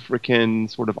techno-African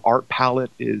sort of art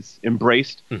palette is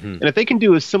embraced. And if they can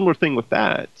do a similar thing with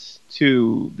that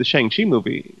to the Shang-Chi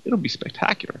movie, it'll be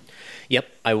spectacular. Yep,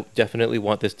 I definitely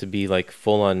want this to be like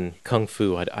full-on kung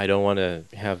fu. I don't want to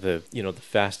have the the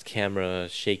fast camera,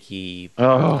 shaky,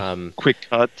 quick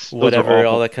cuts, whatever,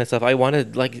 all that kind of stuff. I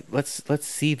want to let's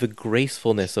see the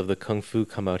gracefulness of the kung fu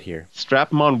come out here.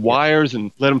 Strap them on wires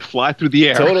and let them fly through the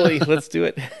air. Totally, let's do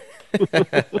it.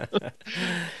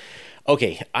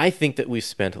 Okay, I think that we've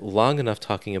spent long enough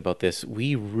talking about this.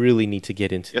 We really need to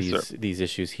get into these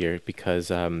issues here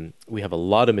because we have a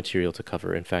lot of material to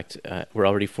cover. In fact, we're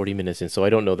already 40 minutes in, so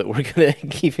I don't know that we're going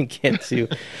to even get through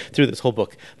this whole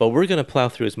book. But we're going to plow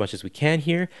through as much as we can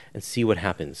here and see what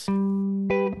happens.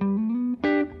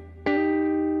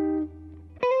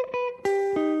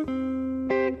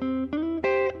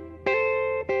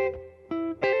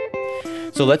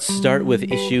 So let's start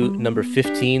with issue number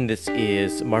 15. This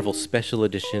is Marvel Special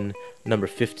Edition number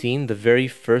 15, the very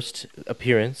first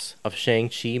appearance of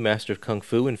Shang-Chi, Master of Kung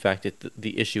Fu. In fact,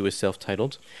 the issue is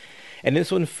self-titled. And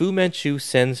this one, Fu Manchu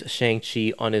sends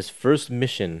Shang-Chi on his first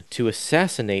mission to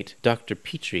assassinate Dr.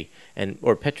 Petrie.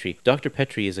 Dr.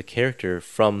 Petrie is a character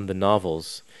from the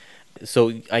novels.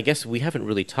 So I guess we haven't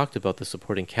really talked about the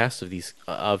supporting cast of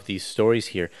these stories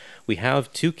here. We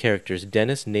have two characters,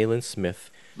 Dennis Nayland Smith,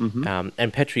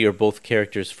 and Petrie are both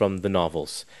characters from the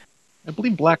novels. I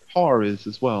believe Black Tar is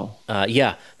as well.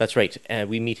 Yeah, that's right. Do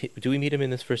we meet him in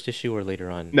this first issue or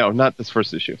later on? No, not this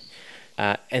first issue.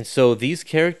 And so these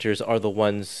characters are the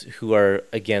ones who are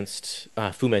against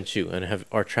Fu Manchu and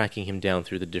are tracking him down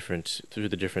through the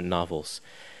different novels.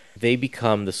 They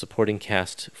become the supporting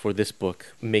cast for this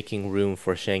book, making room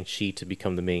for Shang-Chi to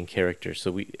become the main character.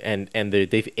 So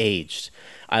they've aged.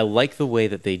 I like the way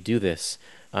that they do this.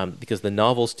 Because the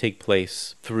novels take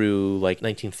place through like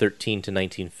 1913 to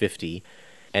 1950,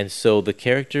 and so the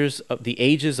characters of the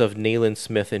ages of Nayland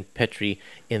Smith and Petrie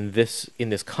in this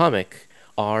comic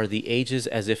are the ages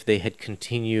as if they had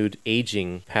continued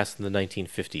aging past the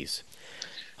 1950s.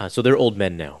 So they're old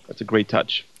men now. That's a great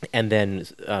touch. And then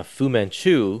Fu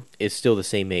Manchu is still the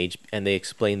same age, and they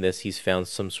explain this. He's found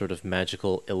some sort of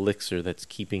magical elixir that's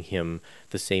keeping him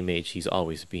the same age he's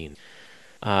always been.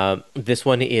 This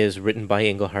one is written by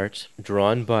Englehart,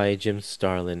 drawn by Jim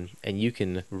Starlin, and you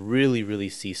can really, really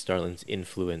see Starlin's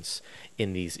influence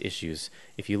in these issues.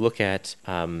 If you look at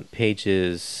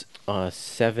pages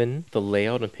 7, the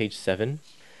layout on page 7,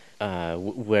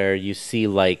 where you see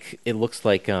it looks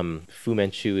like Fu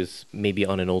Manchu is maybe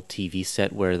on an old TV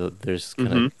set where there's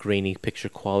kind of grainy picture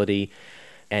quality.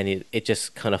 And it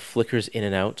just kind of flickers in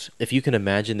and out. If you can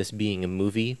imagine this being a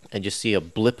movie and just see a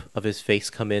blip of his face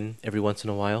come in every once in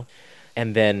a while.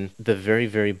 And then the very,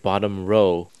 very bottom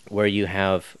row where you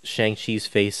have Shang-Chi's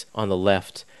face on the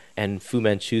left and Fu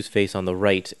Manchu's face on the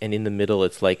right. And in the middle,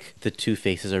 it's like the two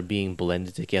faces are being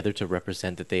blended together to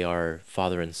represent that they are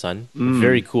father and son.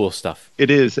 Very cool stuff. It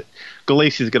is.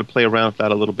 Galacci's going to play around with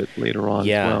that a little bit later on as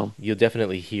well. You'll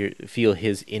definitely feel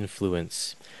his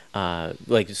influence.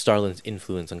 Like Starlin's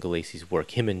influence on Galacci's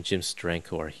work. Him and Jim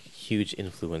Steranko are huge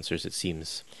influencers, it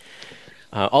seems.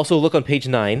 Also, look on page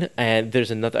 9, and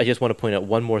there's another. I just want to point out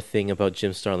one more thing about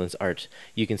Jim Starlin's art.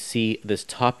 You can see this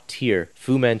top tier,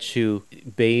 Fu Manchu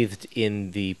bathed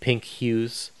in the pink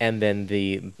hues, and then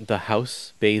the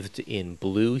house bathed in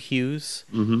blue hues.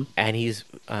 And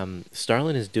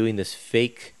Starlin is doing this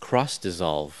fake cross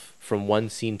dissolve from one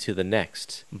scene to the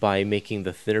next by making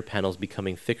the thinner panels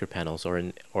becoming thicker panels,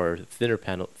 or thicker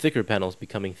panels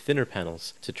becoming thinner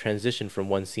panels to transition from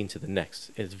one scene to the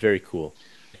next. It's very cool.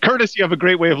 Kurtis, you have a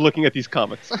great way of looking at these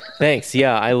comics. Thanks.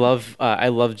 Yeah, I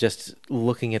love just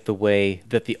looking at the way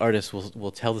that the artist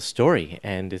will tell the story,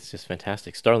 and it's just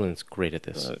fantastic. Starlin's great at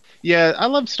this. Yeah, I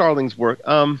love Starlin's work.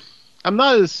 I'm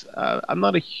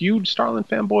not a huge Starlin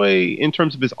fanboy in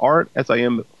terms of his art as I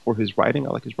am for his writing. I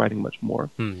like his writing much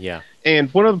more. Yeah.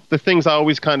 And one of the things I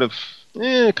always kind of,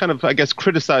 I guess,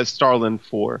 criticize Starlin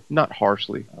for, not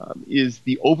harshly, is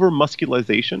the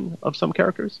over-musculization of some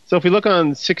characters. So if we look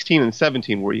on 16 and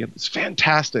 17, where you have this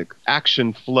fantastic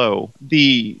action flow,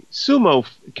 the sumo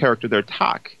character there,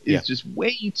 Tak, is just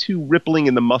way too rippling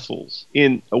in the muscles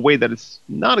in a way that it's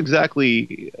not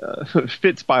exactly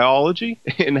fits biology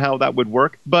in how that would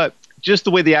work. But Just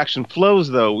the way the action flows,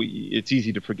 though, it's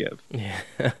easy to forgive. Yeah.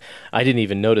 I didn't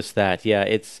even notice that. Yeah,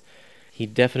 he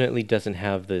definitely doesn't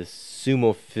have the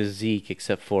sumo physique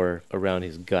except for around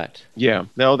his gut. Yeah.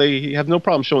 No, they have no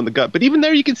problem showing the gut. But even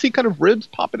there, you can see kind of ribs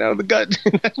popping out of the gut.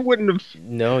 That wouldn't have...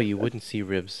 No, you wouldn't see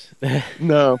ribs.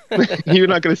 No, you're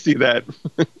not going to see that.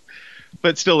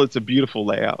 But still, it's a beautiful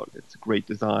layout. It's a great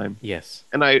design. Yes.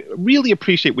 And I really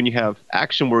appreciate when you have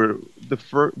action where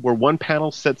where one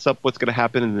panel sets up what's going to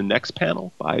happen in the next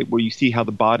panel, where you see how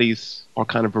the bodies are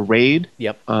kind of arrayed.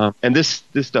 Yep. And this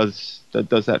does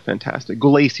that fantastic.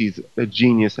 Gulacy's a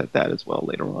genius at that as well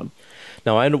later on.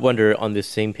 Now, I wonder on this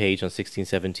same page on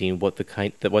 1617 what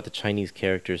the Chinese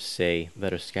characters say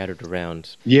that are scattered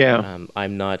around. Yeah.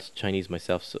 I'm not Chinese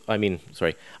myself. So,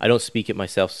 I don't speak it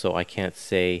myself, so I can't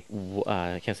say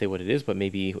what it is. But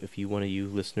maybe if one of you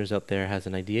listeners out there has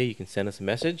an idea, you can send us a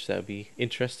message. That would be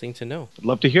interesting to know. I'd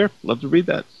love to hear. Love to read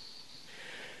that.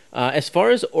 As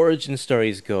far as origin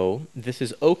stories go, this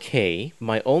is okay.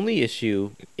 My only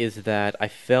issue is that I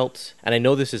felt, and I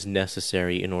know this is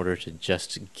necessary in order to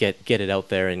just get it out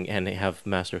there and have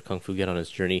Master of Kung Fu get on his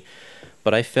journey,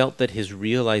 but I felt that his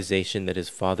realization that his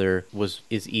father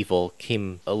is evil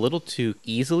came a little too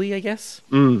easily, I guess.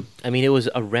 I mean, it was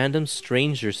a random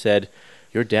stranger said,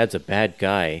 "Your dad's a bad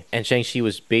guy," and Shang-Chi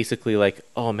was basically like,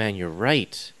 "Oh man, you're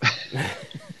right."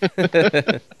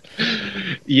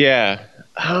 Yeah.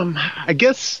 I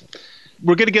guess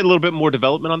we're going to get a little bit more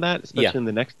development on that, especially in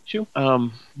the next issue.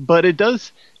 But it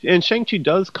does, and Shang-Chi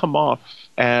does come off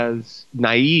as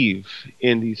naive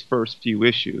in these first few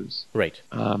issues. Right.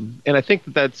 And I think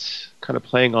that's kind of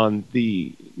playing on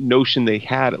the notion they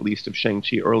had, at least, of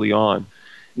Shang-Chi early on.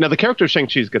 Now, the character of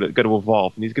Shang-Chi is going to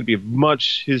evolve, and he's going to be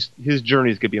his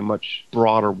journey is going to be a much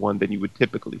broader one than you would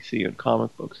typically see in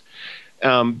comic books.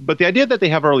 But the idea that they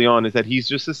have early on is that he's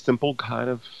just a simple kind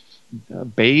of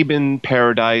babe in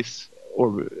paradise,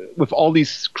 or with all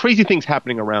these crazy things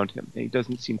happening around him, and he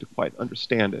doesn't seem to quite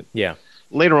understand it. Yeah.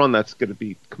 Later on, that's going to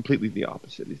be completely the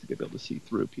opposite. He's going to be able to see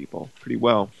through people pretty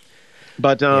well.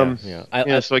 But so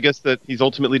I guess that he's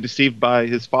ultimately deceived by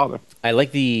his father. I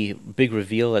like the big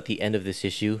reveal at the end of this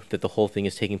issue that the whole thing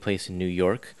is taking place in New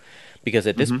York, because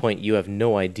at this point you have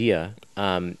no idea.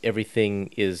 Everything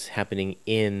is happening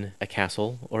in a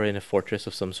castle or in a fortress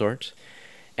of some sort.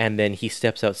 And then he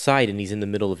steps outside and he's in the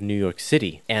middle of New York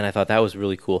City. And I thought that was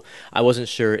really cool. I wasn't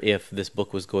sure if this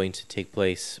book was going to take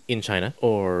place in China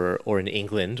or in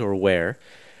England or where.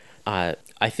 I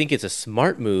think it's a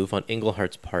smart move on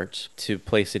Englehart's part to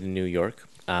place it in New York.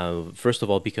 First of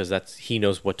all, because he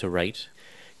knows what to write.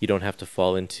 You don't have to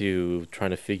fall into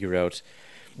trying to figure out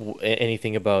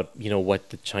anything about what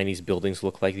the Chinese buildings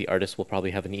look like. The artist will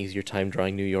probably have an easier time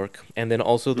drawing New York, and then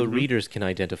also the readers can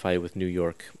identify with New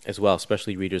York as well,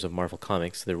 especially readers of Marvel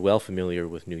Comics. They're well familiar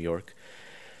with New York.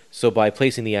 So by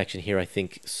placing the action here, I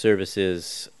think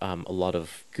services a lot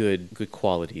of good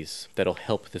qualities that'll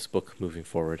help this book moving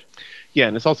forward. Yeah,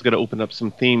 and it's also going to open up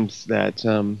some themes that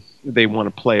they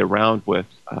want to play around with,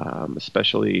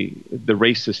 especially the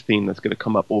racist theme that's going to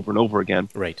come up over and over again.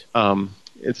 Right.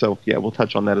 And so, we'll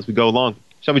touch on that as we go along.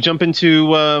 Shall we jump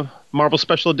into Marvel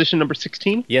Special Edition number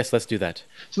 16? Yes, let's do that.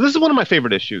 So this is one of my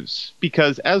favorite issues,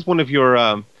 because as one of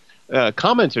your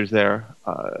commenters there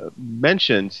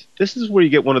mentioned, this is where you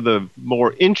get one of the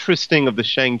more interesting of the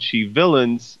Shang-Chi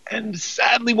villains, and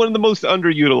sadly one of the most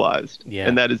underutilized,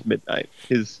 and that is Midnight,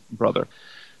 his brother.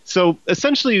 So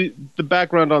essentially, the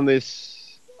background on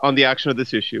the action of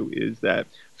this issue is that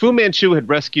Fu Manchu had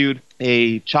rescued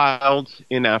a child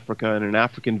in Africa, in an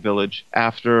African village,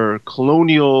 after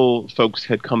colonial folks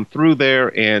had come through there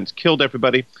and killed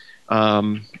everybody.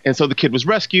 And so the kid was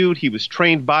rescued. He was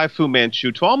trained by Fu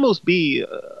Manchu to almost be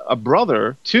a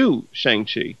brother to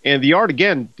Shang-Chi. And the art,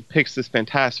 again, depicts this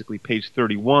fantastically. Page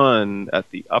 31, at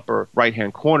the upper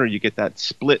right-hand corner, you get that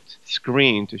split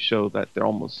screen to show that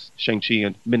Shang-Chi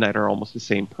and Midnight are almost the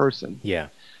same person. Yeah.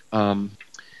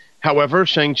 However,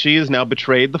 Shang-Chi has now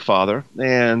betrayed the father,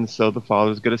 and so the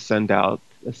father is going to send out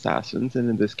assassins, and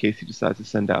in this case he decides to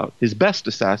send out his best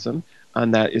assassin,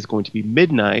 and that is going to be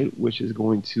Midnight, which is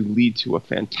going to lead to a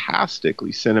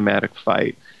fantastically cinematic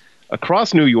fight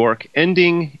across New York,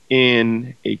 ending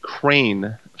in a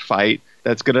crane fight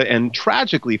that's going to end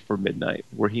tragically for Midnight,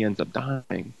 where he ends up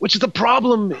dying. Which is a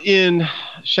problem in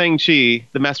Shang-Chi,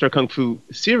 the Master of Kung Fu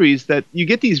series, that you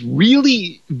get these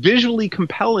really visually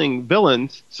compelling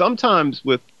villains, sometimes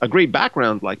with a great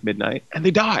background like Midnight, and they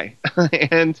die.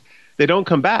 And they don't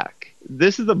come back.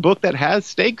 This is a book that has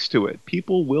stakes to it.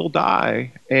 People will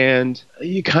die, and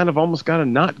you kind of almost got to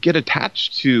not get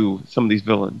attached to some of these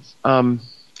villains. And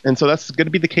so that's going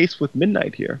to be the case with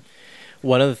Midnight here.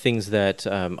 One of the things that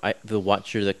the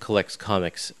Watcher that collects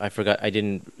comics, I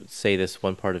didn't say this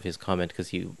one part of his comment because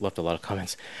he left a lot of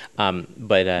comments,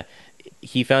 but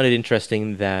he found it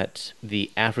interesting that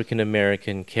the African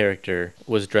American character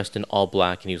was dressed in all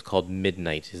black and he was called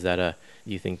Midnight. Is that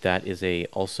do you think that is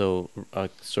also a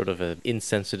sort of an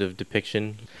insensitive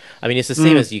depiction? I mean, it's the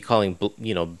same as you calling,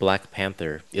 Black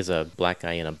Panther is a black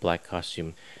guy in a black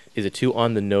costume. Is it too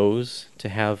on the nose to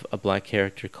have a black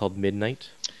character called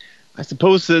Midnight? I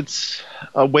suppose it's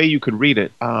a way you could read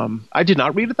it. I did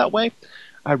not read it that way.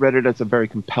 I read it as a very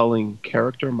compelling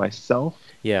character myself.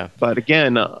 Yeah. But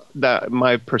again, that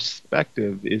my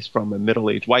perspective is from a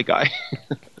middle-aged white guy.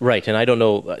 Right, and I don't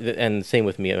know, and same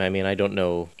with me. I mean, I don't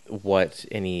know what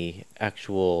any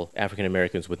actual African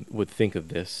Americans would think of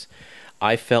this.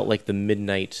 I felt like the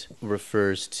Midnight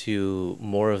refers to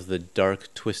more of the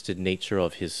dark, twisted nature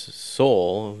of his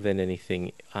soul than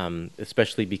anything,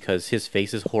 especially because his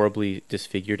face is horribly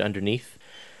disfigured underneath.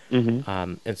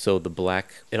 Mm-hmm. And so the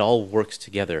black, it all works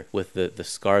together with the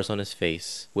scars on his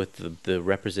face, with the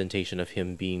representation of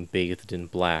him being bathed in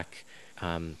black,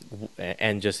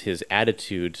 and just his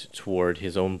attitude toward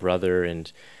his own brother.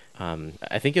 And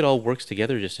I think it all works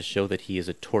together just to show that he is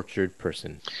a tortured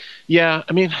person. Yeah,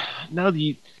 I mean, now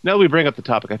that we bring up the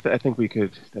topic, I think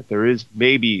that there is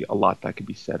maybe a lot that could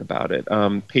be said about it.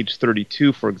 Page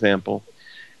 32, for example,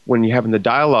 when you're having the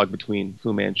dialogue between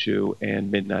Fu Manchu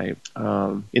and Midnight,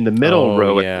 in the middle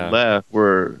row at the left,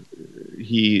 where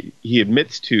he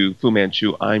admits to Fu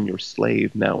Manchu, "I'm your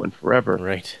slave now and forever."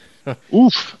 Right.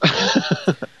 Oof.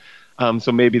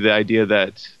 So maybe the idea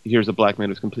that here's a black man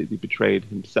who's completely betrayed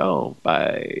himself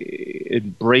by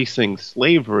embracing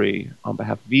slavery on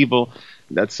behalf of evil.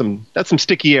 That's some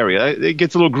sticky area. It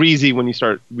gets a little greasy when you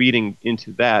start reading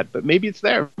into that, but maybe it's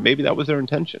there. Maybe that was their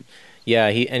intention.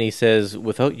 Yeah, he says,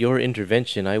 "Without your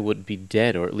intervention, I would be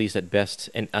dead, or at least at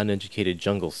best an uneducated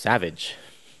jungle savage."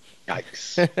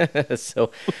 Yikes.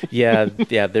 So, yeah,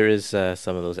 there is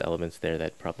some of those elements there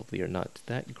that probably are not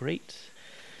that great.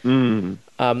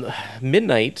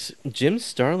 Midnight, Jim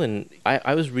Starlin.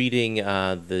 I was reading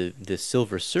the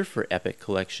Silver Surfer epic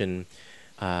collection,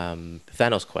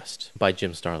 Thanos Quest by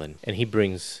Jim Starlin, and he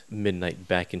brings Midnight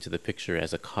back into the picture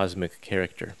as a cosmic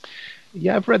character.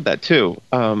 Yeah, I've read that too.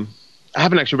 I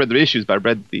haven't actually read the issues, but I've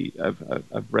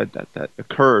read that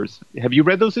occurs. Have you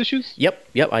read those issues? Yep.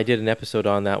 I did an episode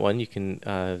on that one. You can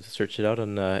search it out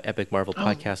on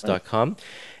epicmarvelpodcast.com.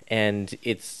 And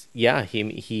it's,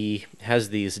 he has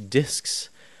these discs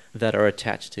that are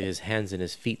attached to his hands and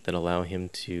his feet that allow him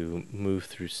to move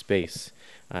through space.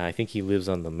 I think he lives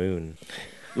on the moon.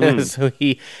 So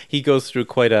he goes through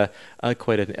quite an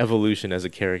evolution as a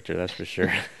character, that's for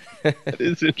sure. That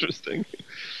is interesting.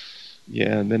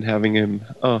 Yeah, and then having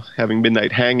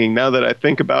Midnight hanging. Now that I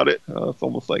think about it, it's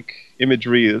almost like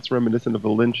imagery that's reminiscent of a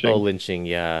lynching. Oh, lynching,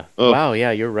 yeah. Oh. Wow,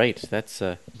 yeah, you're right. That's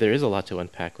there is a lot to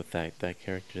unpack with that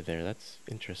character there. That's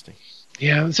interesting.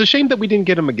 Yeah, it's a shame that we didn't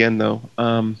get him again, though.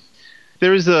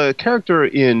 There is a character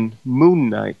in Moon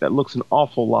Knight that looks an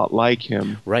awful lot like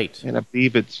him. Right. And I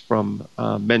believe it's from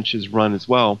Mensch's run as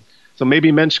well. So maybe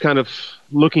Mensch kind of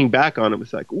looking back on it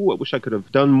was like, ooh, I wish I could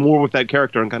have done more with that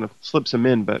character, and kind of slips him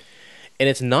in, but... And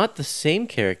it's not the same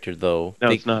character, though. No,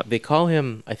 it's not.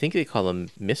 I think they call him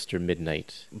Mr.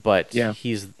 Midnight, but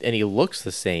he looks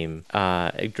the same,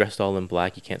 dressed all in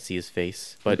black. You can't see his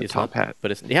face, but it's top hat.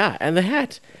 But it's and the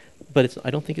hat. But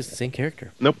I don't think it's the same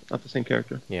character. Nope, not the same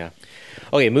character. Yeah.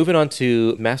 Okay, moving on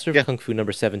to Master of Kung Fu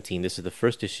number 17. This is the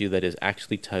first issue that is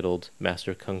actually titled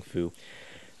Master of Kung Fu.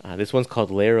 This one's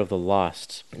called Lair of the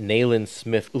Lost. Nayland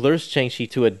Smith lures Shang-Chi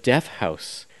to a death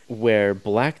house where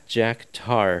Black Jack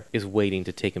Tar is waiting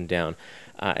to take him down.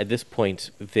 At this point,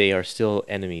 they are still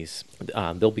enemies.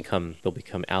 They'll become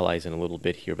allies in a little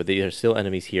bit here, but they are still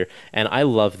enemies here. And I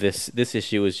love this. This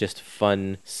issue is just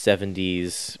fun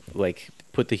 70s, like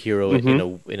put the hero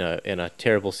in a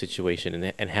terrible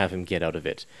situation and have him get out of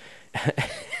it.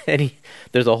 And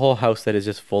there's a whole house that is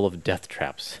just full of death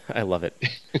traps. I love it.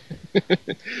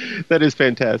 That is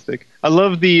fantastic. I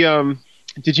love the.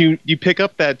 Did you pick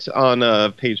up that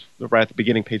on page right at the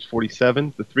beginning, page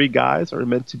 47? The three guys are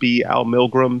meant to be Al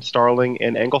Milgrom, Starling,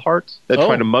 and Englehart that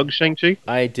try to mug Shang-Chi.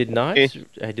 I did not.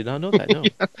 I did not know that. No.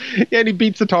 Yeah, and he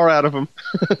beats the tar out of him.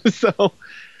 So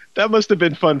that must have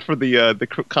been fun for the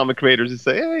comic creators to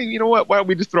say, hey, you know what? Why don't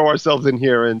we just throw ourselves in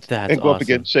here and go up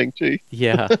against Shang-Chi?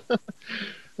 Yeah.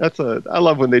 I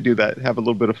love when they do that. Have a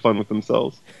little bit of fun with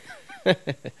themselves.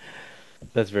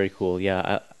 That's very cool.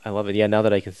 Yeah, I love it. Yeah, now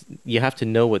that you have to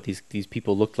know what these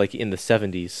people looked like in the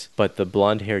 70s, but the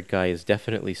blonde-haired guy is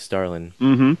definitely Starlin.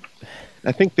 Mm-hmm.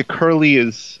 I think the curly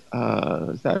is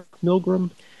that Milgram?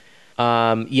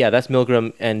 Yeah, that's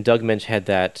Milgram, and Doug Mensch had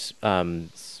that.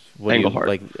 Englehart.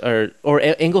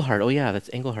 Englehart. Oh yeah, that's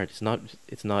Englehart.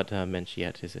 It's not Mensch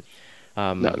yet, is it?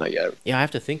 No, not yet. Yeah, I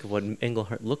have to think of what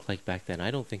Englehart looked like back then.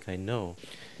 I don't think I know.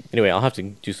 Anyway, I'll have to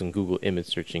do some Google image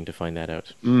searching to find that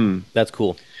out. That's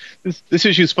cool. This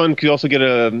issue is fun because you also get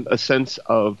a sense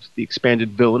of the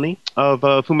expanded villainy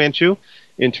of Fu Manchu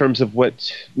in terms of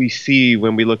what we see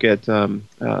when we look at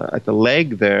the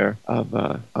leg there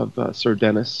of Sir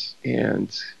Dennis,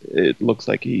 and it looks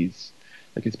like it's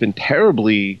been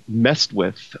terribly messed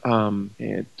with,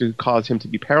 and to cause him to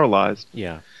be paralyzed.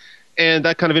 Yeah. And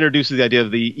that kind of introduces the idea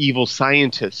of the evil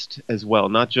scientist as well,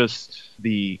 not just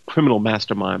the criminal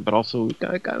mastermind, but also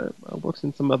kind of works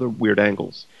in some other weird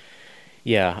angles.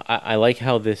 Yeah, I like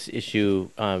how this issue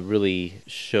really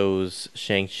shows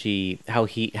Shang-Chi how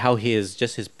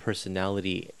his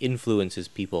personality influences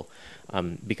people,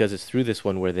 because it's through this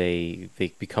one where they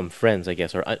become friends, I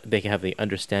guess, or they have the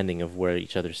understanding of where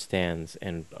each other stands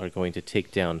and are going to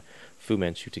take down Fu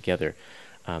Manchu together.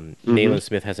 Nayland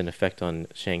Smith has an effect on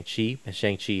Shang-Chi, and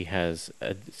Shang-Chi has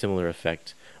a similar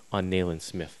effect on Nayland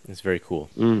Smith. It's very cool.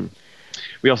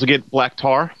 We also get Black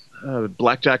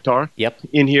Jack Tar. Yep.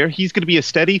 In here. He's going to be a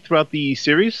steady throughout the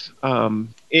series,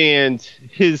 and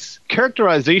his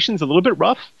characterization's a little bit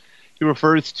rough. He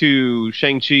refers to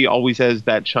Shang-Chi always as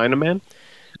that Chinaman.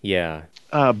 Yeah.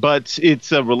 But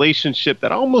it's a relationship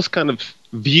that I almost kind of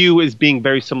view as being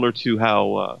very similar to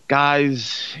how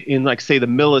guys in, like, say, the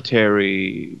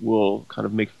military will kind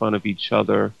of make fun of each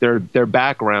other, their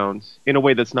backgrounds, in a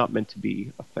way that's not meant to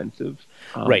be offensive,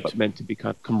 right, but meant to be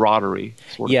kind of camaraderie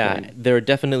sort of thing. Yeah, there are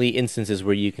definitely instances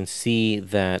where you can see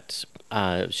that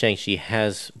Shang-Chi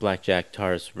has Black Jack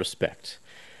Tar's respect.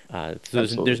 So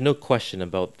there's no question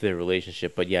about their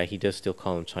relationship, but yeah, he does still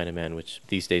call him Chinaman, which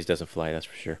these days doesn't fly, that's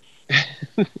for sure.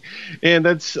 And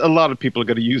that's a lot of people are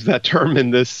going to use that term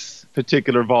in this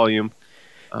particular volume,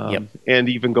 and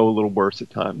even go a little worse at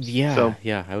times. Yeah,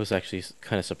 yeah, I was actually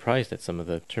kind of surprised at some of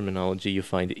the terminology you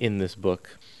find in this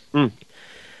book. Do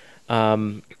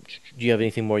you have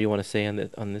anything more you want to say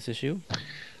on this issue?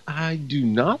 I do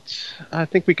not. I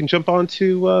think we can jump on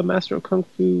to Master of Kung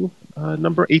Fu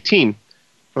number 18.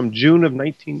 From June of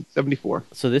 1974.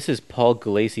 So this is Paul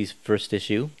Gulacy's first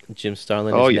issue. Jim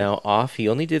Starlin is now off. He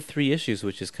only did 3 issues,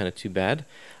 which is kind of too bad.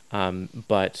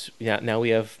 But yeah, now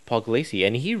we have Paul Gulacy,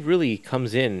 and he really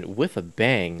comes in with a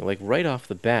bang, like right off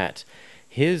the bat.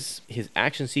 His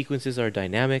action sequences are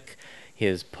dynamic.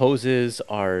 His poses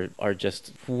are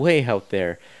just way out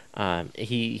there.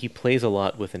 He plays a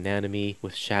lot with anatomy,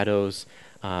 with shadows.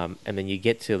 And then you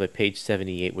get to the page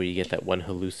 78 where you get that one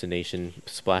hallucination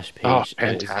splash page. Oh,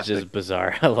 and it's just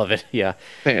bizarre. I love it. Yeah.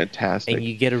 Fantastic. And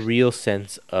you get a real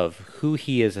sense of who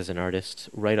he is as an artist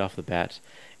right off the bat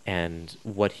and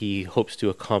what he hopes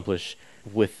to accomplish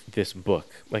with this book.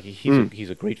 Like he's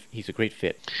a great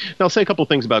fit. Now, I'll say a couple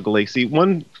things about Gulacy.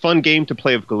 One fun game to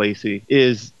play with Gulacy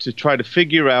is to try to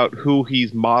figure out who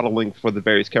he's modeling for the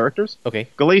various characters. Okay.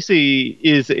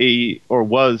 Gulacy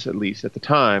was at least at the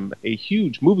time, a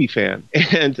huge movie fan,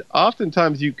 and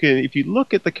oftentimes if you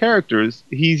look at the characters,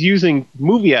 he's using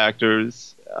movie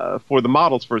actors for the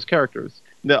models for his characters.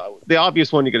 The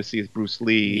obvious one you're going to see is Bruce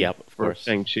Lee. Yep, of for course.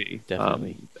 Shang-Chi.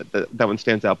 Definitely. That one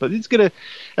stands out. But it's going to,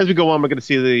 as we go on, we're going to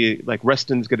see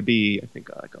Reston's going to be, I think,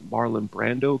 like a Marlon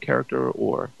Brando character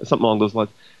or something along those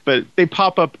lines. But they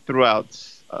pop up throughout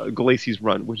Gulacy's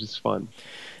run, which is fun.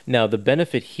 Now, the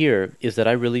benefit here is that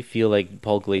I really feel like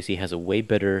Paul Gulacy has a way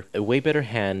better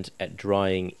hand at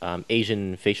drawing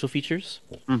Asian facial features.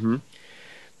 Mm-hmm.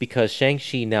 Because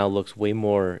Shang-Chi now looks way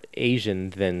more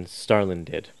Asian than Starlin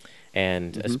did.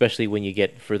 And especially when you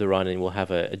get further on and we'll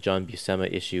have a John Buscema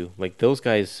issue, like those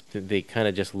guys, they kind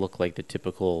of just look like the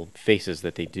typical faces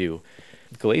that they do.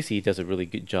 Gulacy does a really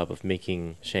good job of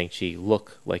making Shang-Chi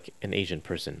look like an Asian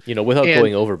person, without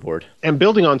going overboard. And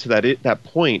building on to that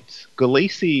point,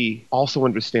 Gulacy also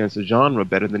understands the genre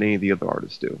better than any of the other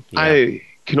artists do. Yeah. I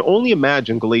can only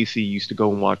imagine Gulacy used to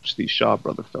go and watch these Shaw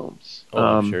Brother films. Oh,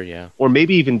 I'm sure, yeah. Or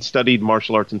maybe even studied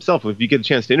martial arts himself. If you get a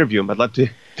chance to interview him, I'd love to.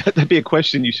 That'd be a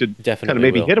question you should kind of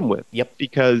maybe hit him with. Yep.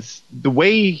 Because the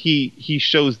way he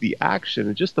shows the action,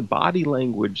 and just the body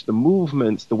language, the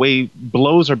movements, the way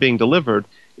blows are being delivered,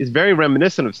 is very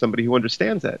reminiscent of somebody who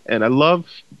understands that. And I love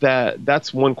that.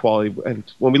 That's one quality. And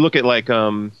when we look at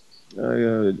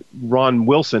Ron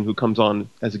Wilson, who comes on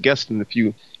as a guest in a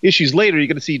few issues later, you're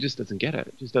going to see he just doesn't get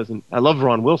it. Just doesn't. I love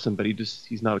Ron Wilson, but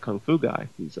he's not a kung fu guy.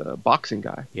 He's a boxing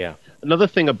guy. Yeah. Another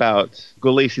thing about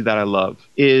Gulacy that I love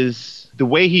is the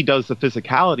way he does the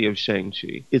physicality of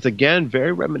Shang-Chi is, again,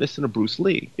 very reminiscent of Bruce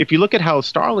Lee. If you look at how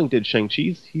Starling did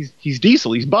Shang-Chi, he's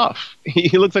diesel, he's buff.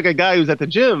 He looks like a guy who's at the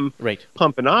gym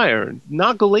pumping iron.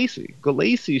 Not Gulacy.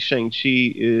 Gulacy's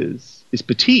Shang-Chi is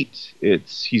petite.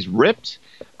 He's ripped.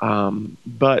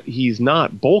 But he's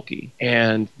not bulky,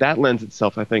 and that lends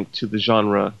itself, I think, to the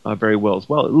genre very well as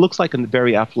well. It looks like a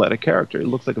very athletic character. It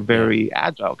looks like a very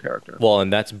agile character. Well,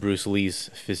 and that's Bruce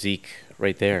Lee's physique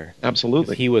right there.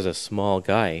 Absolutely. He was a small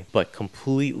guy, but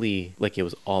completely, like, it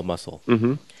was all muscle.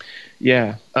 Mm-hmm.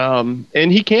 Yeah,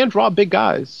 and he can draw big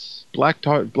guys.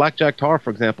 Blackjack Tar, for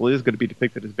example, is going to be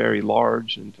depicted as very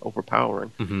large and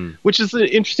overpowering, which is an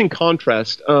interesting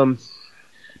contrast.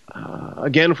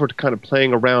 Again, if we're kind of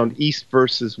playing around East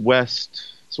versus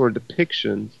West sort of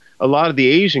depictions, a lot of the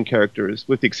Asian characters,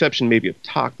 with the exception maybe of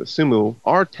Tak, the sumo,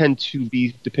 tend to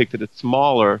be depicted as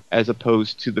smaller as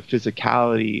opposed to the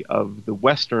physicality of the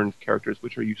Western characters,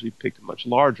 which are usually depicted much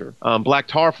larger. Black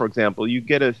Tar, for example,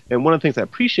 and one of the things I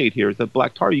appreciate here is that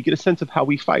Black Tar, you get a sense of how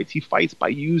he fights. He fights by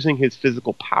using his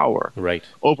physical power,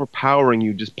 overpowering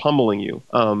you, just pummeling you.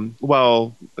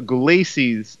 While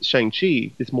Gulacy's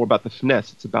Shang-Chi is more about the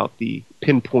finesse. It's about the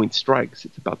pinpoint strikes.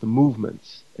 It's about the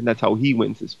movements. And that's how he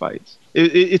wins his fights.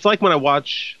 It's like when I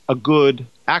watch a good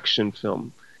action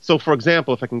film. So, for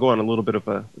example, if I can go on a little bit of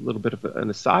an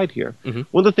aside here, one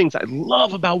of the things I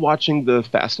love about watching the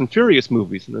Fast and Furious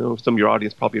movies, and I know some of your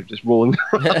audience probably are just rolling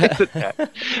their eyes at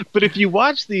that, but if you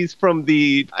watch these from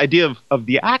the idea of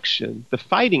the action, the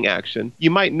fighting action,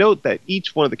 you might note that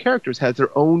each one of the characters has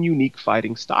their own unique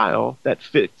fighting style that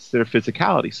fits their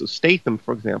physicality. So Statham,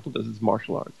 for example, does his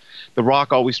martial arts. The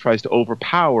Rock always tries to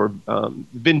overpower.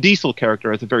 Vin Diesel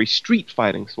character has a very street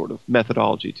fighting sort of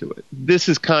methodology to it. This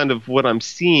is kind of what I'm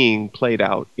seeing played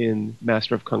out in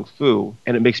Master of Kung Fu,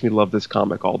 and it makes me love this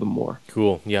comic all the more.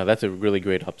 Cool. Yeah, that's a really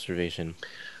great observation.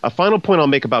 A final point I'll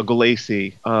make about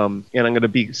Gulacy, and I'm going to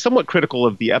be somewhat critical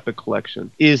of the Epic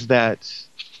Collection, is that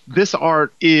this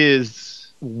art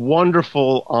is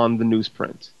wonderful on the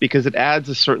newsprint because it adds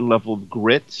a certain level of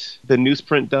grit the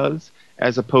newsprint does,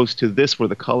 as opposed to this where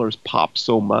the colors pop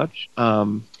so much.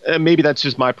 And maybe that's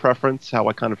just my preference, how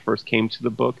I kind of first came to the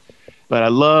book. But I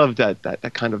love that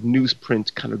kind of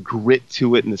newsprint kind of grit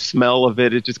to it and the smell of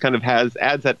it. It just kind of adds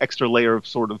that extra layer of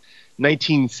sort of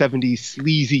 1970s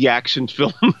sleazy action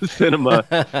film cinema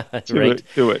to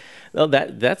it. Well,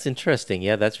 that's interesting.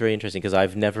 Yeah, that's very interesting because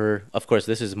I've never, of course,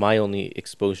 this is my only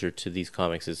exposure to these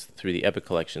comics is through the Epic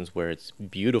Collections where it's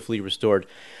beautifully restored,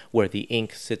 where the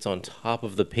ink sits on top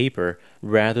of the paper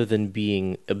rather than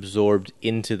being absorbed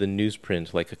into the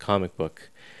newsprint like a comic book.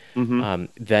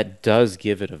 That does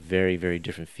give it a very, very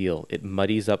different feel. It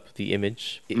muddies up the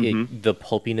image. The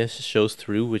pulpiness shows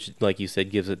through, which, like you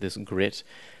said, gives it this grit.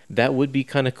 That would be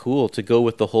kind of cool to go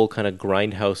with the whole kind of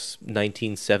grindhouse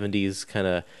 1970s kind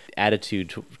of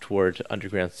attitude toward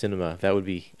underground cinema. That would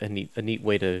be a neat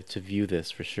way to view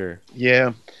this for sure.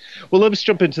 Yeah. Well, let's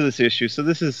jump into this issue. So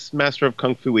this is Master of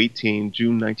Kung Fu 18,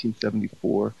 June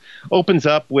 1974. Opens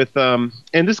up with, and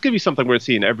this could be something we're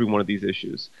seeing in every one of these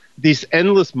issues, these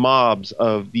endless mobs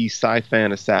of these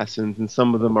sci-fan assassins, and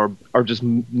some of them are just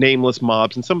nameless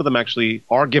mobs, and some of them actually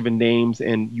are given names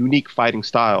and unique fighting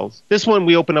styles. This one,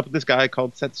 we open up with this guy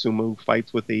called Setsumo who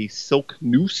fights with a silk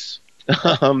noose.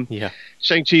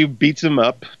 Shang-Chi beats him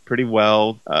up pretty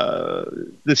well.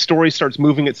 The story starts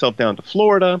moving itself down to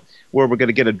Florida, where we're going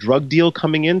to get a drug deal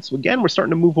coming in. So again, we're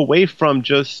starting to move away from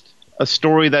just a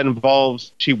story that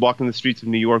involves she walking the streets of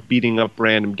New York beating up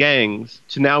random gangs,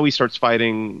 to now he starts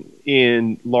fighting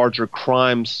in larger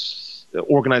crimes,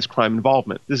 organized crime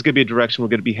involvement. This is going to be a direction we're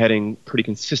going to be heading pretty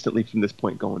consistently from this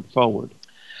point going forward.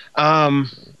 I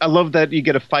love that you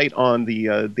get a fight on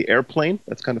the airplane.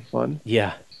 That's kind of fun.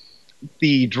 Yeah.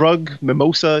 The drug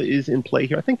mimosa is in play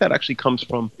here. I think that actually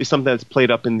is something that's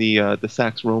played up in the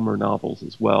Sax Rohmer novels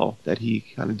as well, that he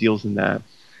kind of deals in that.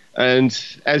 And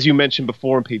as you mentioned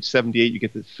before, on page 78, you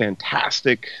get this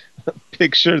fantastic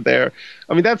picture there.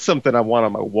 I mean, that's something I want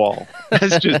on my wall.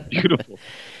 That's just beautiful.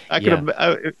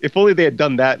 If only they had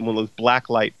done that in one of those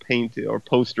blacklight paint or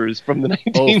posters from the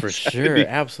 1970s. Oh, for sure.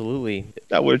 Absolutely.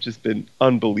 That would have just been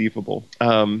unbelievable.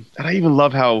 And I even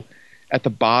love how at the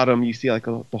bottom you see like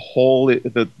the hole,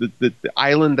 the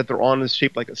island that they're on is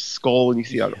shaped like a skull, and you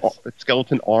see a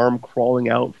skeleton arm crawling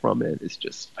out from it. It's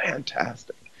just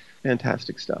fantastic.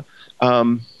 Fantastic stuff.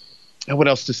 And what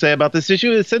else to say about this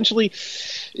issue? Essentially,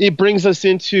 it brings us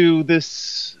into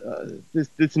this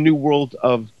new world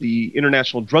of the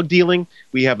international drug dealing.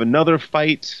 We have another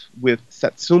fight with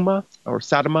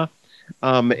Sadama.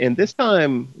 And this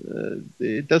time,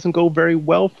 it doesn't go very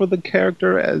well for the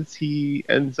character as he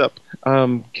ends up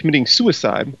committing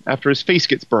suicide after his face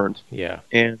gets burned. Yeah.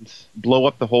 And blow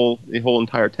up the whole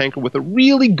entire tanker with a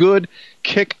really good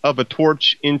kick of a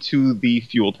torch into the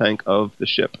fuel tank of the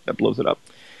ship that blows it up.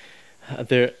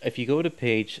 If you go to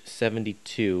page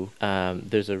 72,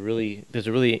 there's a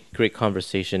really great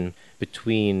conversation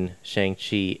between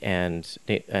Shang-Chi and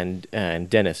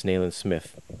Dennis Nayland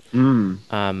Smith. And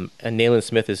Nayland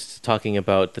Smith is talking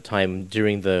about the time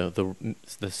during the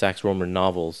Sax Rohmer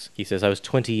novels. He says, "I was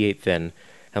 28 then,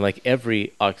 and like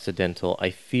every Occidental,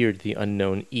 I feared the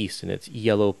unknown East and its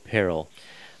yellow peril.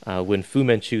 When Fu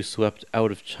Manchu swept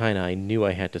out of China, I knew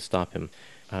I had to stop him.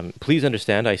 Please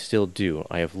understand, I still do.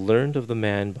 I have learned of the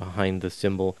man behind the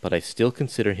symbol, but I still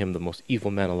consider him the most evil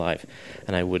man alive,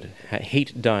 and I would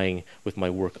hate dying with my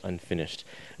work unfinished."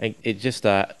 And it just,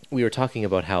 we were talking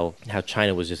about how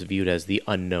China was just viewed as the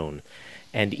unknown.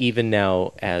 And even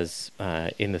now, as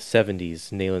in the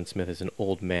 70s, Nayland Smith is an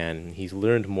old man. He's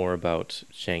learned more about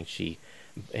Shang-Chi,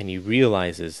 and he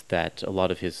realizes that a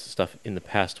lot of his stuff in the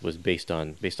past was based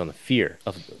on the fear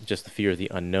of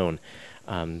the unknown.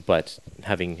 But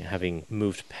having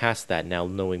moved past that, now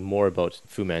knowing more about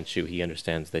Fu Manchu, he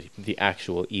understands that the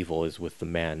actual evil is with the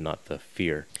man, not the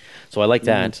fear. So I like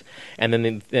that. And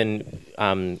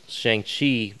then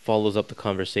Shang-Chi follows up the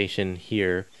conversation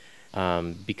here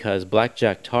because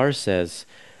Blackjack Tar says,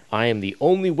 "I am the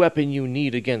only weapon you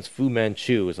need against Fu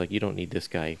Manchu." It's like, you don't need this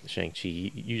guy,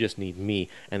 Shang-Chi. You just need me.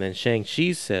 And then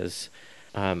Shang-Chi says,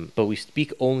 "But we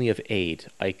speak only of aid.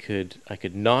 I could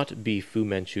not be Fu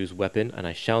Manchu's weapon, and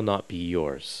I shall not be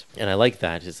yours." And I like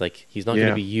that. It's like he's not going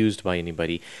to be used by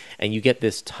anybody. And you get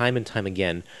this time and time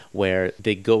again where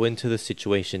they go into the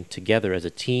situation together as a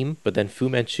team, but then Fu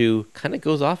Manchu kind of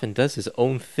goes off and does his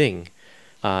own thing,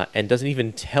 and doesn't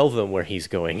even tell them where he's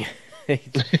going.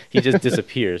 He just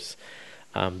disappears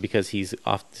because he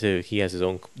has his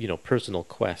own personal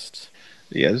quest.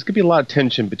 Yeah, there's going to be a lot of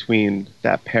tension between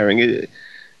that pairing.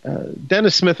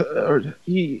 Dennis Smith,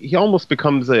 he almost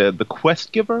becomes the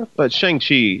quest giver, but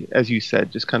Shang-Chi, as you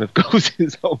said, just kind of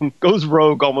goes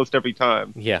rogue almost every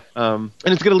time. Yeah. And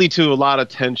it's going to lead to a lot of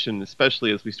tension,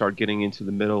 especially as we start getting into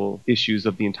the middle issues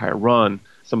of the entire run.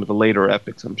 Some of the later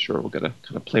epics, I'm sure, we're going to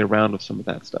kind of play around with some of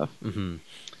that stuff. Mm-hmm.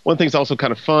 One thing's also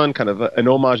kind of fun, kind of an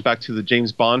homage back to the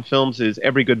James Bond films, is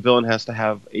every good villain has to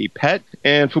have a pet,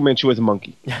 and Fu Manchu is a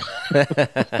monkey.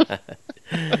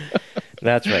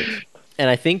 That's right. And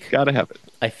I think gotta have it.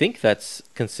 I think that's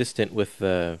consistent with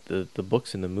the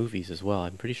books and the movies as well.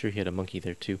 I'm pretty sure he had a monkey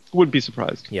there too. Wouldn't be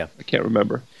surprised. Yeah. I can't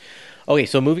remember. Okay,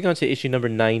 so moving on to issue number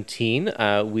 19,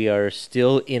 we are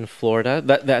still in Florida.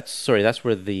 That's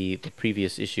where the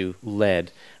previous issue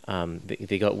led.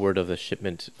 They got word of the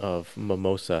shipment of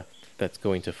mimosa that's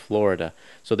going to Florida.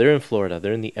 So they're in Florida.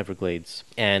 They're in the Everglades.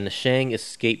 And Shang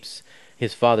escapes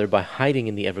his father by hiding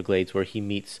in the Everglades, where he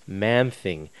meets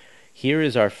Man-Thing. Here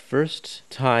is our first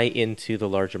tie into the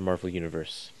larger Marvel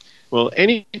universe. Well,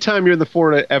 anytime you're in the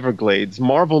Florida Everglades,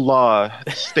 Marvel law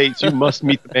states you must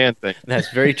meet the Man-Thing.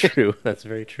 That's very true. That's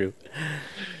very true.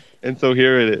 And so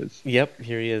here it is. Yep,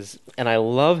 here he is. And I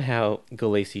love how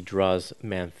Galassi draws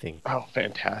Man-Thing. Oh,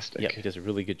 fantastic. Yep, he does a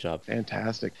really good job.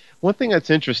 Fantastic. One thing that's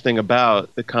interesting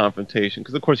about the confrontation,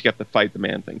 because of course you have to fight the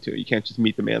Man-Thing too, you can't just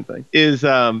meet the Man-Thing, is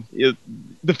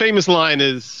the famous line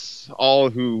is, "All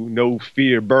who know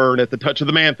fear burn at the touch of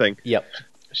the Man-Thing." Yep.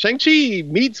 Shang-Chi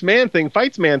meets Man-Thing,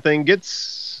 fights Man-Thing,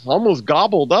 gets almost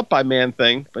gobbled up by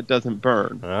Man-Thing, but doesn't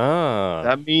burn. Ah. Does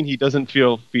that mean he doesn't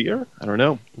feel fear? I don't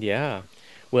know. Yeah.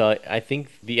 Well, I think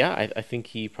I think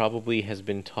he probably has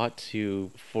been taught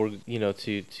to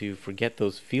forget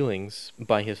those feelings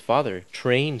by his father,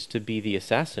 trained to be the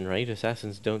assassin, right?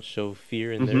 Assassins don't show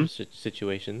fear in their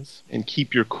situations, and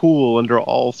keep your cool under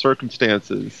all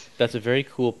circumstances. That's a very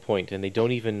cool point, and they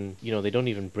don't even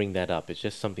bring that up. It's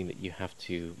just something that you have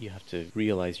to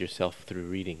realize yourself through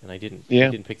reading. And I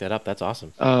didn't pick that up. That's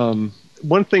awesome.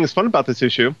 One thing that's fun about this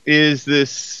issue is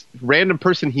this random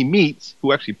person he meets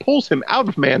who actually pulls him out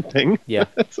of Man-Thing. Yeah.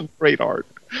 That's some great art.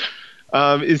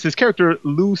 Is his character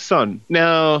Lu Sun.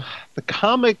 Now, the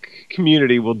comic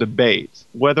community will debate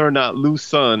whether or not Lu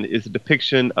Sun is a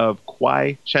depiction of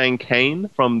Kwai Chang Caine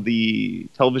from the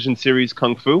television series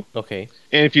Kung Fu. Okay.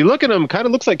 And if you look at him, kind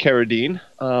of looks like Carradine,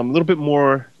 a little bit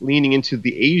more leaning into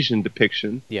the Asian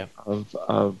depiction of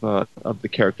the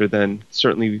character than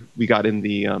certainly we got in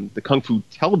the Kung Fu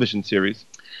television series.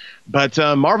 But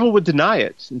Marvel would deny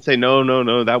it and say,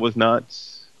 no, that was not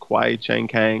Kwai Chang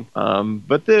Kang.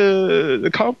 But the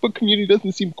comic book community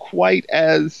doesn't seem quite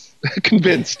as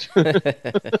convinced.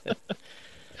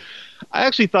 I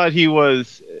actually thought he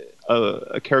was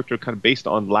a character kind of based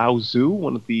on Lao Tzu,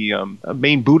 one of the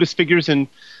main Buddhist figures in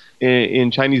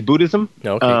Chinese Buddhism,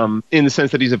 Okay. in the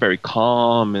sense that he's a very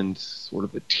calm and sort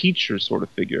of a teacher sort of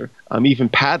figure. Even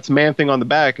pats Man-Thing on the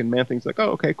back, and Man-Thing's like,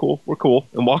 "Oh, okay, cool, we're cool,"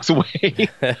 and walks away.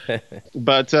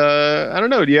 But I don't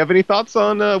know. Do you have any thoughts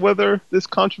on whether this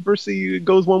controversy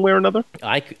goes one way or another?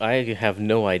 I have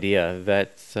no idea.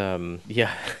 That's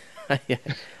yeah.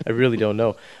 I really don't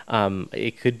know.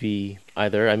 It could be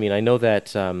either. I mean, I know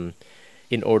that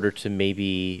in order to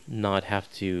maybe not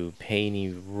have to pay any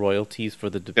royalties for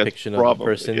the depiction of the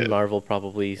person, it. Marvel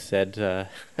probably said,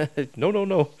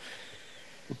 no.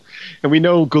 And we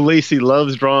know Gulacy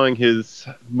loves drawing his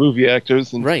movie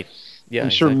actors, and Right. Yeah, I'm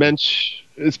sure exactly. Mensch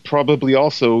is probably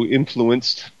also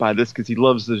influenced by this because he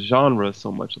loves the genre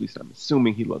so much. At least I'm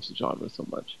assuming he loves the genre so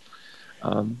much.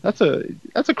 That's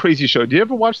a crazy show. Did you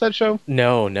ever watch that show?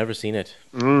 No, never seen it.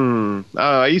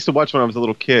 I used to watch when I was a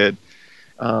little kid,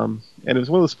 and it was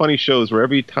one of those funny shows where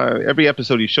every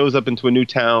episode, he shows up into a new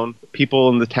town. People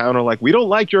in the town are like, "We don't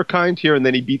like your kind here," and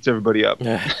then he beats everybody up.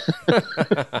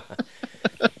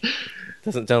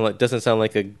 Doesn't sound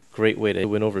like a great way to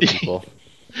win over people.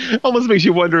 Almost makes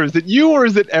you wonder: is it you or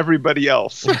is it everybody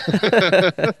else?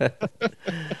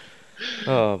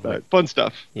 Oh, But fun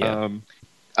stuff. Yeah.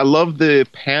 I love the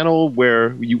panel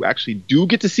where you actually do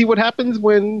get to see what happens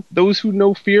when those who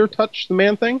know fear touch the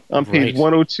Man-Thing on page Right.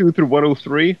 102 through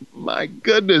 103. My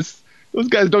goodness, those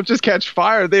guys don't just catch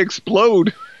fire; they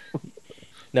explode.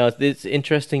 Now, it's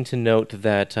interesting to note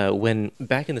that when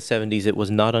back in the 70s, it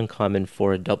was not uncommon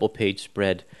for a double-page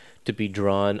spread to be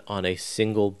drawn on a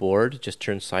single board, just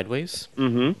turned sideways.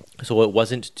 Mm-hmm. So it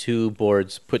wasn't two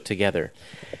boards put together.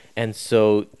 And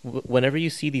so whenever you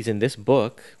see these in this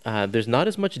book, there's not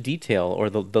as much detail, or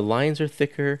the lines are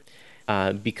thicker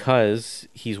because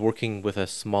he's working with a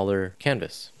smaller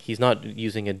canvas. He's not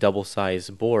using a double-size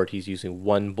board. He's using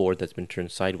one board that's been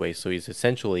turned sideways. So he's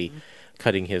essentially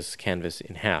cutting his canvas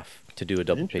in half to do a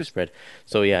double-page spread.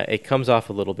 So yeah, it comes off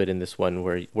a little bit in this one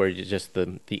where just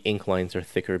the ink lines are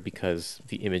thicker because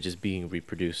the image is being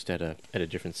reproduced at a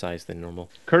different size than normal.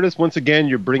 Curtis, once again,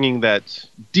 you're bringing that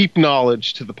deep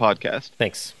knowledge to the podcast.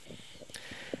 Thanks.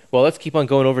 Well, let's keep on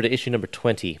going over to issue number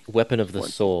 20, Weapon of the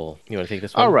Soul. You want to take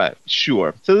this one? All right,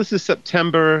 sure. So this is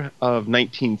September of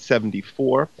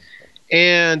 1974.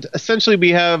 And essentially we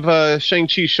have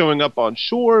Shang-Chi showing up on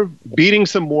shore, beating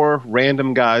some more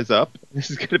random guys up. This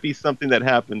is going to be something that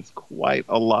happens quite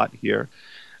a lot here.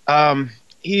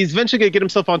 He's eventually going to get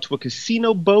himself onto a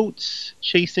casino boat,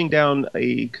 chasing down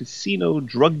a casino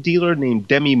drug dealer named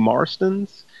Demi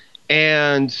Marston's.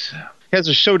 And he has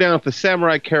a showdown with a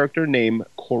samurai character named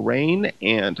Corain.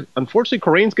 And unfortunately,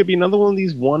 Corain's going to be another one of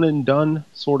these one-and-done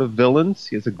sort of villains.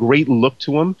 He has a great look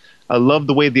to him. I love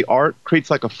the way the art creates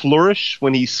like a flourish.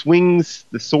 When he swings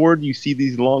the sword, you see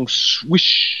these long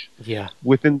swish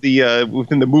within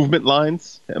the movement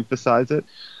lines to emphasize it.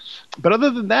 But other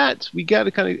than that, we got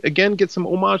to kind of, again, get some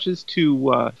homages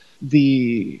to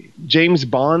the James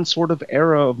Bond sort of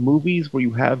era of movies where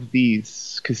you have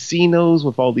these casinos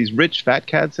with all these rich fat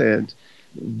cats and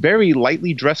very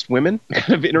lightly dressed women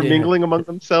kind of intermingling among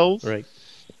themselves. Right.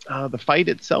 The fight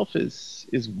itself is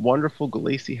wonderful.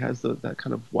 Gulacy has that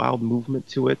kind of wild movement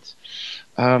to it.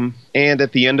 And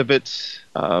at the end of it,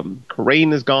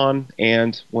 Corain is gone,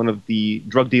 and one of the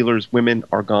drug dealer's women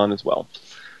are gone as well.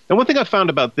 Now, one thing I found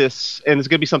about this, and it's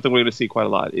going to be something we're going to see quite a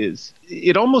lot, is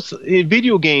it almost, in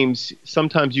video games,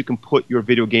 sometimes you can put your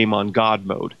video game on God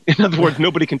mode. In other words,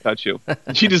 nobody can touch you.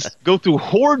 You just go through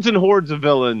hordes and hordes of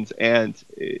villains, and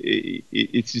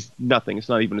it's just nothing. It's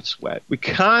not even a sweat. We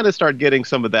kind of start getting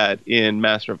some of that in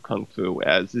Master of Kung Fu,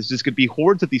 as there's just going to be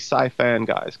hordes of these sci-fan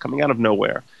guys coming out of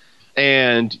nowhere.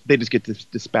 And they just get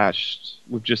dispatched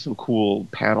with just some cool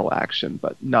panel action,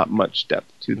 but not much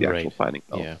depth to the actual fighting.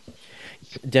 Yeah.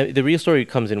 The real story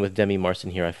comes in with Demi Marston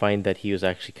here. I find that he was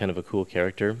actually kind of a cool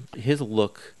character. His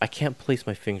look, I can't place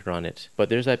my finger on it, but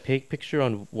there's that picture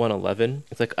on 111.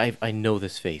 It's like, I know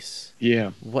this face.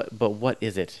 Yeah. But what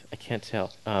is it? I can't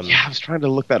tell. I was trying to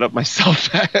look that up myself.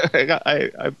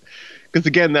 Because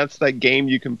again, that's that game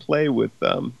you can play with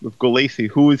Gulacy.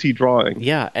 Who is he drawing?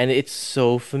 Yeah, and it's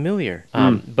so familiar.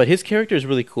 But his character is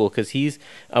really cool because he's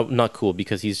not cool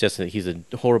because he's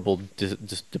a horrible,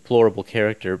 just deplorable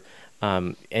character.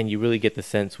 And you really get the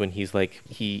sense when he's like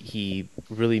he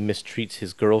really mistreats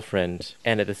his girlfriend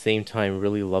and at the same time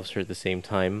really loves her at the same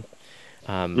time.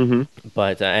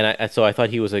 But so I thought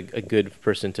he was a good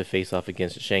person to face off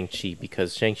against Shang-Chi,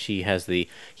 because Shang-Chi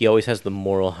he always has the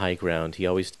moral high ground. He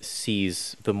always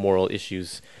sees the moral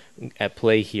issues at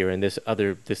play here, and this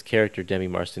character, Demi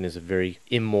Marston, is a very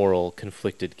immoral,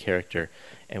 conflicted character,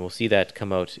 and we'll see that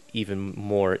come out even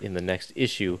more in the next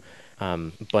issue.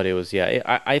 But it was,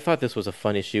 I thought this was a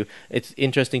fun issue. It's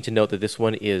interesting to note that this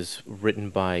one is written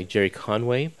by Jerry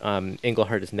Conway.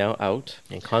 Englehart is now out,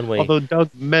 and Conway... Although Doug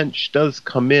Mensch does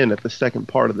come in at the second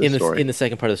part of the story. In the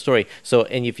second part of the story. So,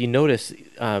 and if you notice,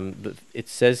 it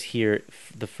says here,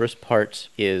 the first part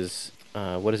is,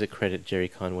 what does it credit Jerry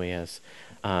Conway as?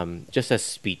 Just as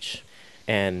speech.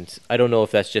 And I don't know if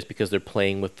that's just because they're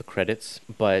playing with the credits,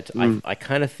 but I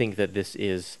kind of think that this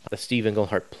is a Steve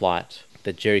Englehart plot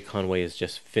that Jerry Conway is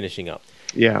just finishing up.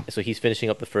 Yeah. So he's finishing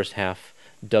up the first half.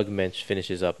 Doug Mensch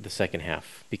finishes up the second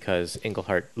half because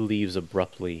Englehart leaves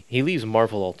abruptly. He leaves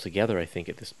Marvel altogether, I think,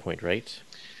 at this point, right?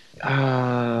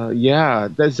 Yeah.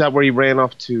 Is that where he ran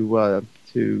off to Over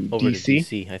DC? to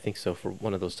DC, I think so, for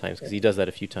one of those times, because he does that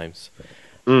a few times.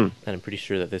 And I'm pretty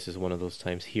sure that this is one of those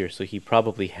times here. So he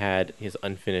probably had his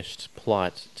unfinished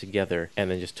plot together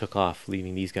and then just took off,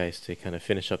 leaving these guys to kind of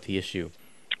finish up the issue.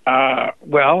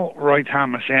 Well, Roy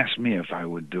Thomas asked me if I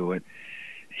would do it.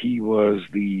 He was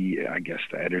the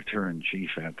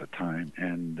editor-in-chief at the time,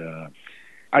 and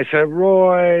I said,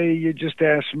 Roy, you just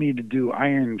asked me to do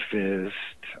Iron Fist.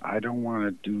 I don't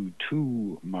want to do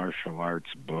 2 martial arts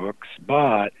books,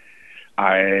 but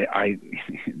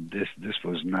this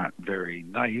was not very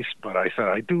nice, but I said,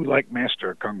 I do like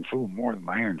Master of Kung Fu more than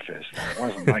Iron Fist. And it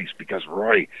wasn't nice because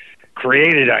Roy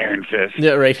created Iron Fist.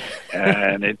 Yeah, right.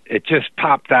 And it just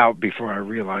popped out before I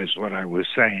realized what I was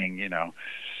saying, And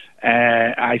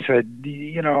I said,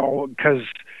 because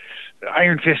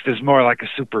Iron Fist is more like a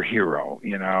superhero,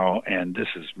 and this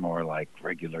is more like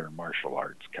regular martial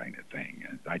arts kind of thing.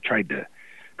 And I tried to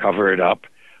cover it up.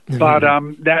 But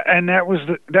that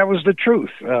was the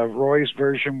truth. Roy's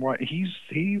version, he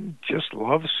just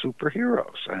loves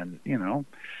superheroes, and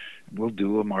we'll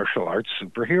do a martial arts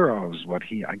superhero. Is what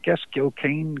I guess Gil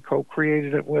Kane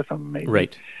co-created it with him, maybe.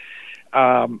 Right.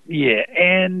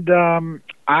 And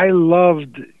I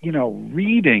loved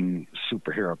reading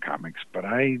superhero comics, but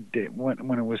I did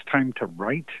when it was time to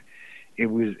write. It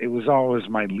was always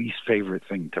my least favorite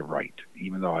thing to write,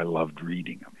 even though I loved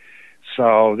reading them.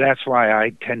 So that's why I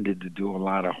tended to do a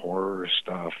lot of horror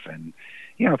stuff and,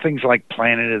 things like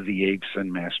Planet of the Apes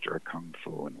and Master of Kung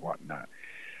Fu and whatnot.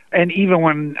 And even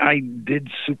when I did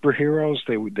superheroes,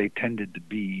 they tended to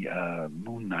be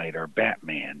Moon Knight or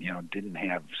Batman, didn't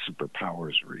have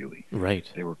superpowers really. Right.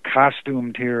 They were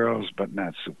costumed heroes, but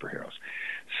not superheroes.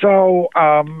 So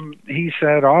he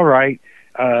said, all right,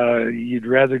 you'd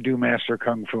rather do Master of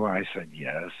Kung Fu? I said,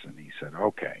 yes. And he said,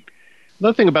 okay.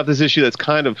 Another thing about this issue that's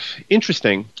kind of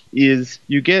interesting is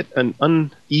you get an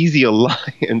uneasy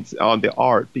alliance on the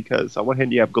art, because on one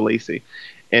hand you have Galassi,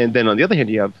 and then on the other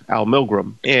hand you have Al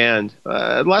Milgrom. And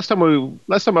last time I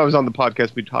was on the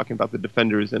podcast, we were talking about the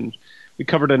Defenders, and we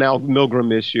covered an Al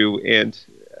Milgrom issue, and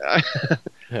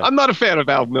I'm not a fan of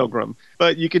Al Milgrom,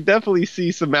 but you could definitely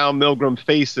see some Al Milgrom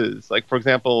faces. Like, for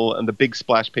example, on the big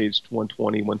splash page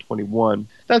 120, 121,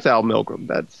 that's Al Milgrom.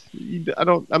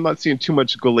 I'm not seeing too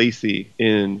much Galassi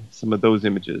in some of those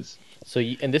images. So,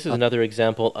 and this is another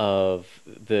example of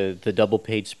the double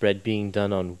page spread being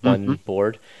done on one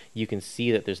board. You can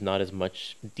see that there's not as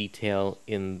much detail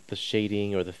in the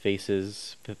shading or the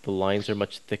faces. The lines are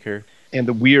much thicker. And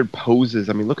the weird poses.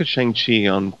 I mean, look at Shang-Chi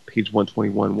on page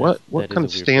 121. What kind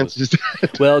of stance is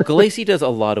that? Well, Galassi does a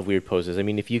lot of weird poses. I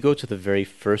mean, if you go to the very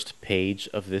first page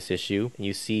of this issue, and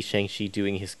you see Shang-Chi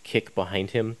doing his kick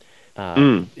behind him,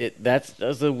 that's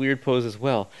a weird pose as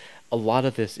well. A lot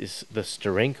of this is the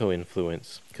Steranko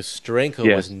influence, because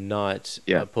Steranko was not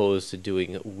opposed to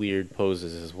doing weird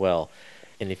poses as well.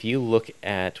 And if you look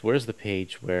at, where's the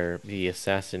page where the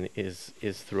assassin is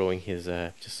throwing his,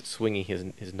 just swinging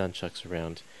his nunchucks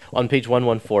around? On page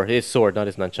 114, his sword, not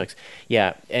his nunchucks.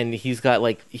 Yeah, and he's got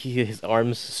his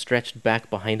arms stretched back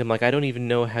behind him. Like, I don't even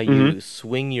know how you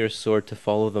swing your sword to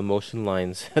follow the motion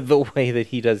lines the way that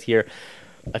he does here.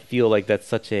 I feel like that's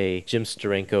such a Jim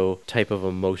Steranko type of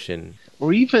emotion.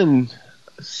 Or even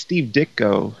Steve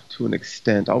Ditko, to an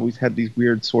extent, always had these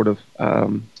weird sort of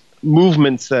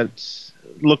movements that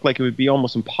looked like it would be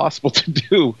almost impossible to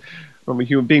do from a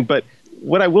human being. But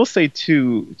what I will say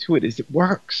to it is it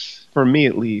works for me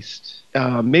at least.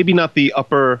 Maybe not the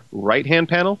upper right hand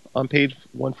panel on page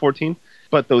 114,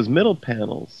 but those middle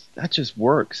panels, that just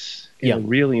works in a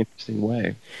really interesting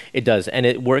way. It does, and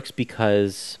it works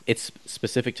because it's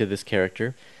specific to this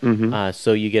character. Mm-hmm.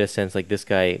 So you get a sense like this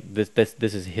guy, this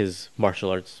is his martial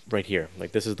arts right here.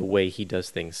 Like this is the way he does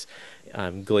things.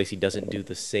 Galassi doesn't do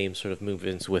the same sort of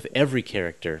movements with every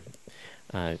character.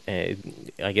 I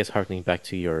guess harkening back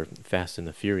to your Fast and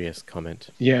the Furious comment.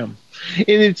 Yeah, and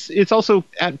it's also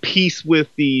at peace with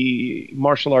the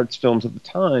martial arts films of the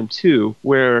time too,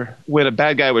 where when a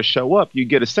bad guy would show up, you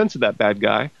get a sense of that bad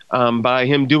guy by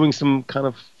him doing some kind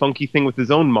of funky thing with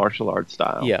his own martial art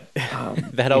style. Yeah,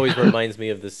 that always reminds me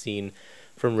of the scene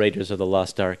from Raiders of the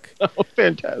Lost Ark. Oh,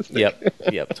 fantastic!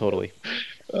 Yep, totally.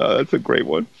 That's a great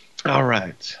one. All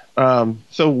right.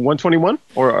 So 121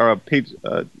 or page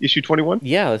issue 21?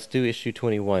 Yeah, let's do issue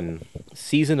 21.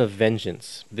 Season of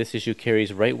Vengeance. This issue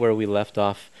carries right where we left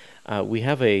off. We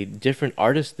have a different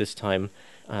artist this time,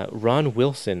 Ron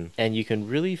Wilson, and you can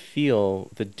really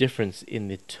feel the difference in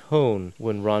the tone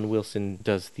when Ron Wilson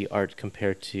does the art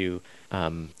compared to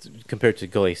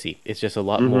Galassi. It's just a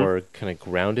lot more kind of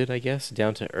grounded, I guess,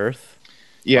 down to earth.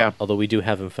 Yeah. Although we do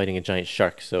have him fighting a giant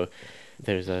shark, so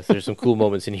there's some cool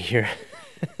moments in here.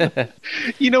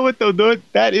 You know what, though?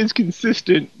 That is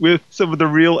consistent with some of the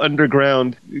real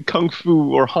underground kung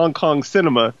fu or Hong Kong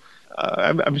cinema.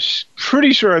 I'm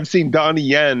pretty sure I've seen Donnie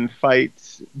Yen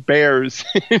fight bears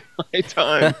in my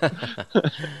time.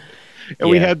 And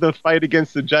we had the fight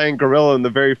against the giant gorilla in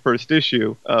the very first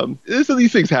issue. So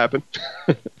these things happen.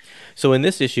 So in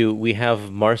this issue, we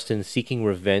have Marston seeking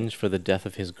revenge for the death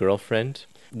of his girlfriend,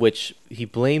 which he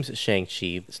blames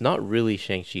Shang-Chi. It's not really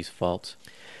Shang-Chi's fault.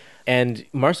 And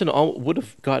Marston would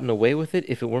have gotten away with it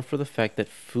if it weren't for the fact that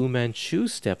Fu Manchu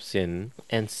steps in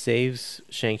and saves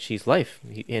Shang-Chi's life.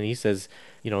 And he says,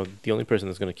 the only person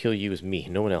that's going to kill you is me,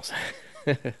 no one else.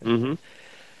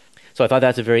 So I thought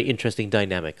that's a very interesting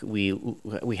dynamic. We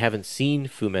haven't seen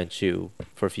Fu Manchu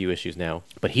for a few issues now,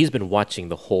 but he's been watching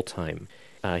the whole time.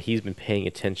 He's been paying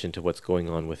attention to what's going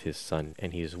on with his son,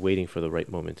 and he's waiting for the right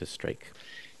moment to strike.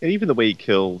 And even the way he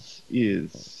kills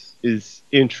is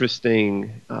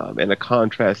interesting and a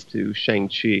contrast to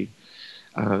Shang-Chi,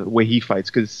 the way he fights,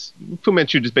 because Fu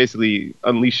Manchu just basically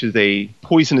unleashes a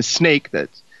poisonous snake that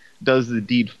does the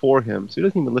deed for him, so he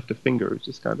doesn't even lift a finger. It's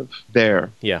just kind of there,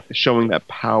 showing that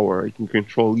power. He can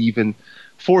control even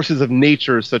forces of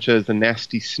nature, such as a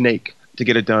nasty snake, to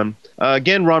get it done.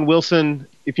 Again, Ron Wilson,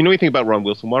 if you know anything about Ron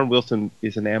Wilson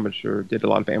is an amateur, did a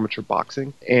lot of amateur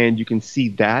boxing, and you can see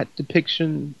that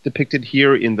depicted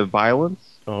here in the violence.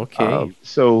 Okay.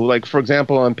 So, like, for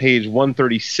example, on page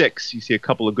 136, you see a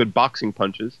couple of good boxing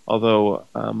punches, although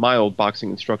my old boxing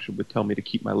instructor would tell me to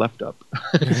keep my left up.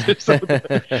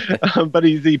 But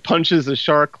he punches a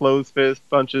shark, closed fist,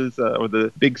 punches, or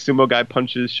the big sumo guy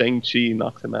punches Shang-Chi,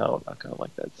 knocks him out. I kind of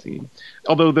like that scene.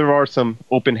 Although there are some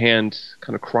open hand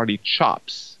kind of karate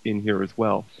chops in here as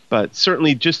well. But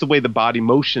certainly just the way the body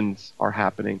motions are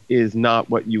happening is not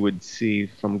what you would see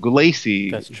from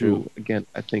Galassi. That's true. Who, again,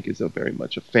 I think is very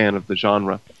much a fan of the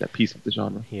genre, that piece of the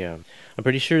genre. Yeah. I'm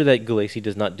pretty sure that Galassi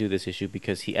does not do this issue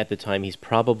because at the time he's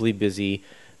probably busy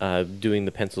doing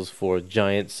the pencils for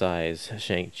Giant Size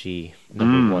Shang-Chi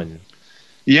 #1.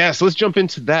 Yeah, so let's jump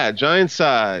into that. Giant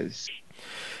Size.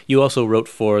 You also wrote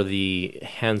for the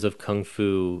Hands of Kung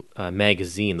Fu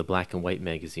magazine, the black and white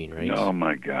magazine, right? Oh,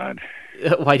 my God.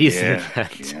 Why do you say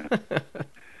that? Yeah.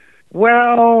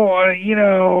 Well,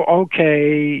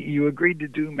 okay, you agreed to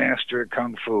do Master of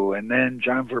Kung Fu, and then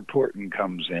John Verpoorten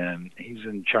comes in. He's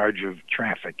in charge of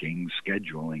trafficking,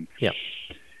 scheduling. Yeah.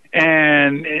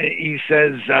 And he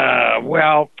says,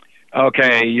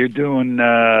 okay, you're doing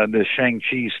the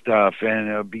Shang-Chi stuff, and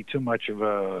it'll be too much of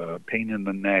a pain in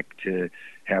the neck to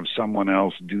have someone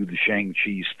else do the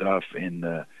Shang-Chi stuff in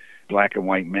the black and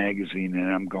white magazine.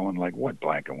 And I'm going like, what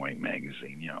black and white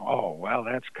magazine? Oh, well,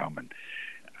 that's coming.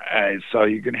 So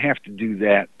you're going to have to do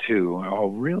that too. Oh,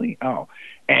 really? Oh.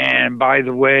 And by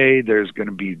the way, there's going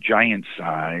to be Giant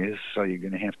Size, so you're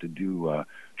going to have to do a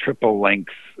triple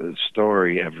length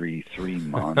story every 3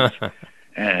 months.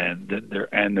 and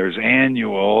there's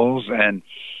annuals and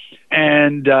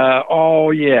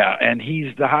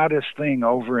he's the hottest thing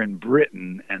over in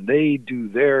Britain, and they do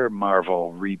their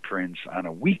Marvel reprints on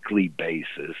a weekly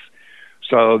basis.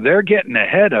 So they're getting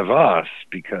ahead of us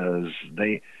because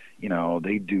they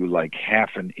do like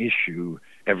half an issue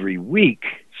every week.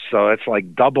 So it's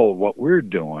like double what we're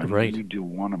doing. Right. We do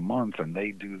one a month, and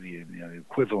they do the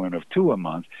equivalent of 2 a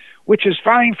month, which is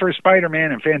fine for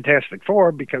Spider-Man and Fantastic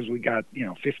Four because we got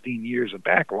 15 years of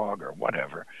backlog or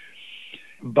whatever.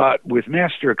 But with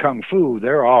Master of Kung Fu,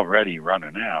 they're already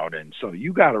running out, and so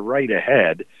you got to write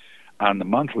ahead on the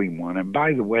monthly one. And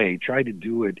by the way, try to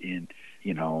do it in,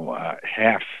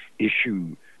 half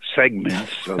issue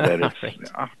segments so that it's Right.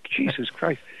 oh, Jesus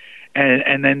Christ.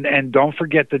 And don't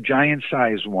forget the giant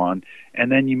size one.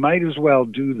 And then you might as well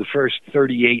do the first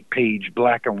 38-page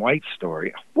black and white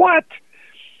story. What?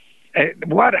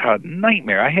 What a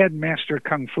nightmare. I had Master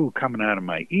Kung Fu coming out of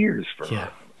my ears for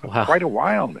Wow. quite a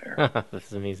while there. This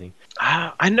is amazing.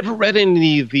 I never read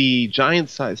any of the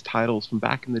giant-sized titles from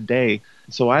back in the day,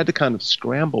 so I had to kind of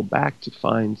scramble back to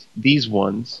find these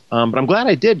ones. But I'm glad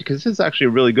I did, because this is actually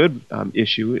a really good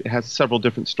issue. It has several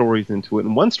different stories into it,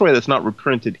 and one story that's not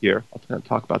reprinted here. I'll kind of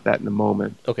talk about that in a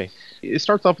moment. Okay. It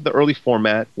starts off with the early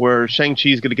format, where Shang-Chi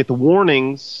is going to get the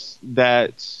warnings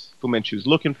that Fu Manchu's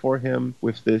looking for him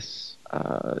with this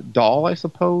doll, I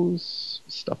suppose,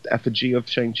 stuffed effigy of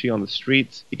Shang-Chi on the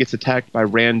streets. He gets attacked by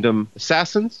random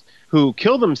assassins who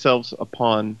kill themselves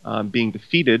upon being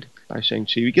defeated by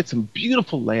Shang-Chi. We get some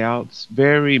beautiful layouts,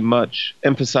 very much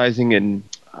emphasizing in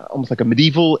almost like a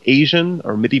medieval Asian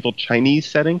or medieval Chinese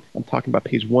setting. I'm talking about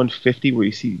page 150, where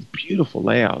you see these beautiful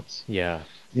layouts. Yeah.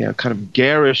 Yeah, kind of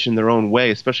garish in their own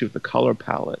way, especially with the color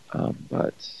palette.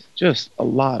 But just a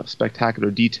lot of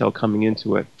spectacular detail coming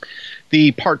into it.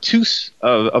 The part 2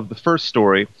 of the first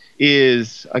story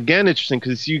is, again, interesting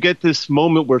because you get this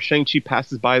moment where Shang-Chi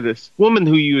passes by this woman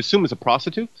who you assume is a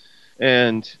prostitute.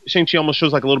 And Shang-Chi almost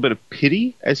shows like a little bit of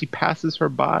pity as he passes her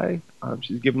by.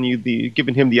 She's giving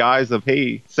him the eyes of,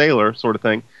 hey, sailor, sort of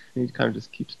thing. And he kind of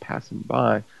just keeps passing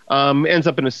by. Ends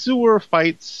up in a sewer,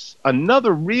 fights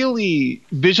another really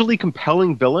visually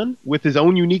compelling villain with his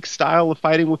own unique style of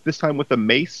fighting, with this time with a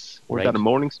mace. Or is that a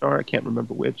Morning Star? I can't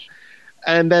remember which.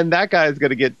 And then that guy is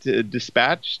going to get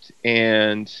dispatched,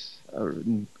 and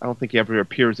I don't think he ever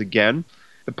appears again.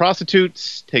 The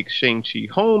prostitutes take Shang-Chi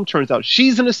home. Turns out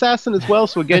she's an assassin as well.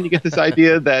 So again, you get this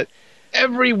idea that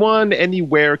everyone,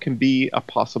 anywhere, can be a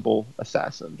possible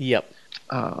assassin. Yep.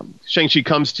 Shang-Chi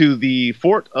comes to the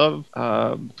fort of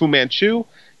Fu Manchu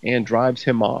and drives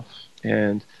him off.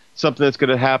 And something that's going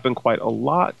to happen quite a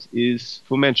lot is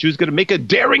Fu Manchu is going to make a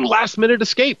daring last-minute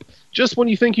escape. Just when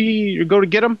you think you're going to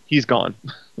get him, he's gone.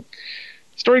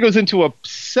 Story goes into a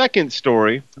second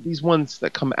story. These ones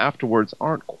that come afterwards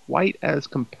aren't quite as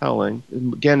compelling.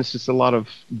 And again, it's just a lot of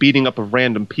beating up of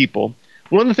random people.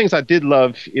 One of the things I did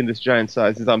love in this giant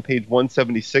size is on page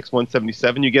 176,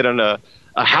 177, you get on a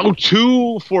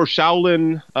how-to for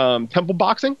Shaolin temple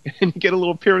boxing, and you get a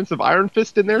little appearance of Iron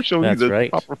Fist in there showing you the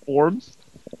proper forms.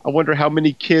 I wonder how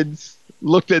many kids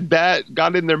looked at that,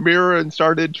 got in their mirror, and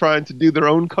started trying to do their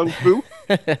own kung fu.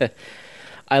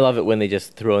 I love it when they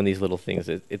just throw in these little things.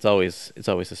 It's always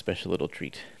a special little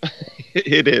treat.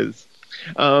 It is.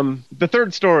 The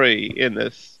third story in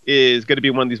this is going to be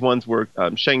one of these ones where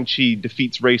Shang-Chi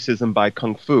defeats racism by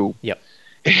kung fu. Yep.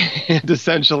 And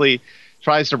essentially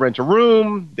tries to rent a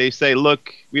room. They say,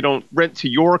 look, we don't rent to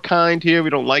your kind here. We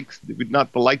don't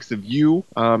not the likes of you.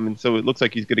 And so it looks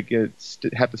like he's going to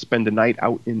have to spend the night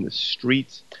out in the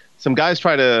streets. Some guys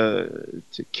try to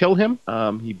kill him.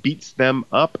 He beats them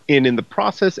up, and in the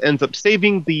process ends up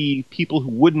saving the people who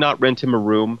would not rent him a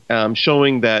room,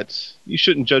 showing that you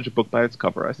shouldn't judge a book by its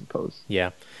cover, I suppose.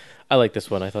 Yeah. I like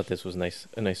this one. I thought this was a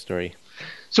nice story.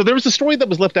 So there was a story that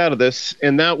was left out of this,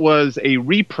 and that was a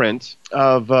reprint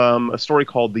of a story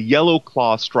called The Yellow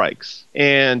Claw Strikes.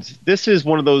 And this is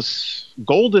one of those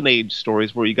golden age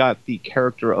stories where you got the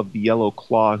character of the Yellow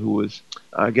Claw, who was,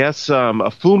 I guess,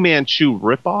 a Fu Manchu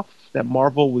ripoff that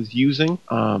Marvel was using.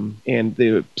 And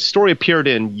the story appeared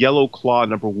in Yellow Claw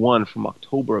 #1 from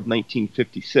October of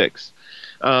 1956.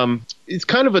 It's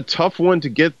kind of a tough one to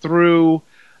get through.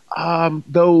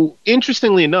 Though,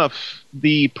 interestingly enough,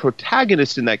 the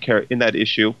protagonist in that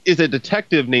issue is a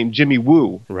detective named Jimmy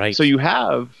Woo. Right. So you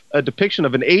have a depiction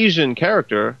of an Asian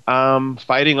character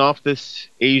fighting off this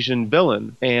Asian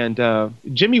villain. And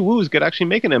Jimmy Woo is going to actually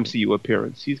make an MCU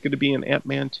appearance. He's going to be in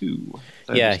Ant-Man 2,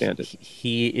 as I understand it.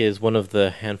 He is one of the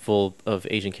handful of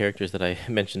Asian characters that I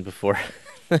mentioned before.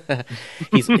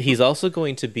 He's also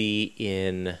going to be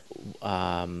in,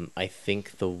 I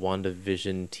think, the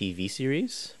WandaVision TV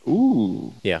series.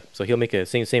 Ooh. Yeah, so he'll make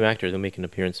same actor. They'll make an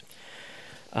appearance.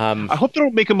 I hope they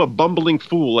don't make him a bumbling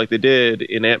fool like they did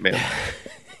in Ant-Man.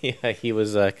 Yeah, he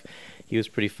was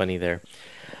pretty funny there.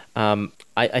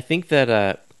 I think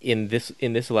that in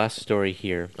this last story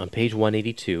here on page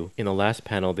 182, in the last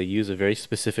panel, they use a very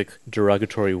specific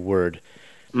derogatory word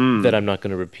that I'm not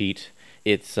going to repeat.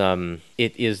 It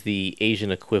is the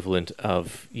Asian equivalent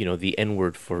of the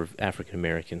N-word for African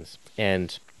Americans,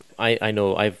 and I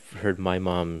know I've heard my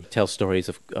mom tell stories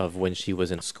of when she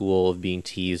was in school of being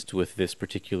teased with this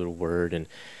particular word, and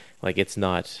like it's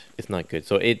not good.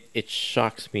 So it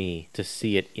shocks me to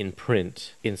see it in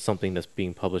print in something that's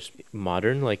being published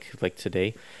modern, like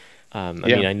today. I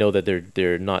mean, I know that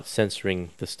they're not censoring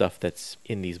the stuff that's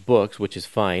in these books, which is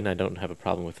fine. I don't have a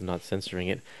problem with them not censoring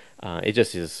it. It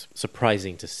just is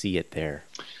surprising to see it there.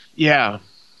 Yeah.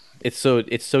 It's so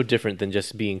different than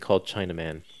just being called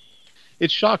Chinaman. It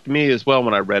shocked me as well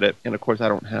when I read it, and of course I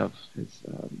don't have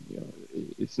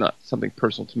it's not something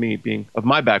personal to me being of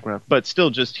my background, but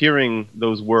still just hearing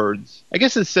those words, I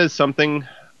guess it says something,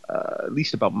 at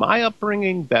least about my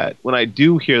upbringing, that when I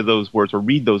do hear those words or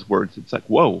read those words, it's like,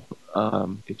 whoa,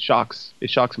 it shocks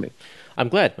me. I'm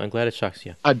glad it shocks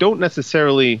you. I don't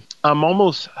necessarily, I'm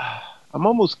almost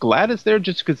glad it's there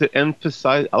just because it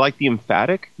emphasizes, I like the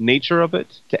emphatic nature of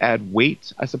it to add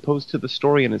weight, I suppose, to the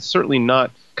story. And it's certainly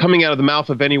not coming out of the mouth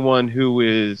of anyone who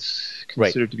is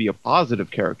considered to be a positive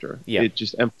character. Yeah. It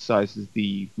just emphasizes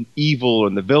the evil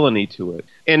and the villainy to it.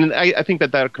 And I think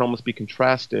that can almost be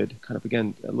contrasted, kind of,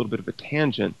 again, a little bit of a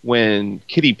tangent, when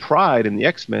Kitty Pryde and the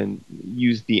X-Men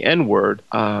used the N-word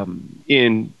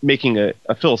in making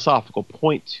a philosophical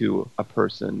point to a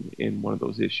person in one of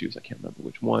those issues. I can't remember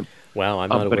which one. Wow, I'm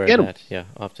not aware of that. Yeah,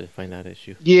 I'll have to find that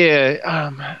issue.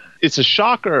 Yeah, it's a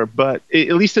shocker, but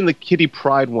at least in the Kitty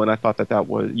Pryde one, I thought that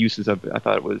was uses of it. I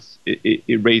thought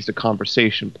it raised a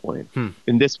conversation point.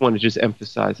 In this one, it just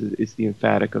emphasizes it's the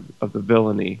emphatic of the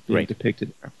villainy being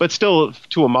depicted there. But still,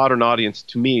 to a modern audience,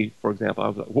 to me, for example, I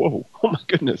was like, whoa, oh my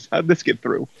goodness, how did this get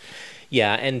through?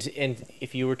 Yeah, and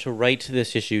if you were to write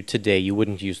this issue today, you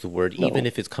wouldn't use the word, even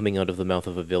if it's coming out of the mouth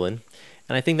of a villain.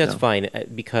 And I think that's fine,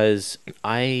 because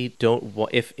I don't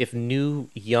want, if new,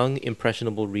 young,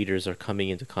 impressionable readers are coming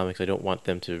into comics, I don't want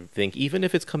them to think, even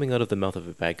if it's coming out of the mouth of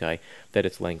a bad guy, that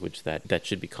it's language that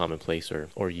should be commonplace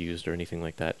or used or anything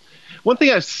like that. One thing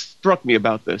that struck me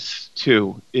about this,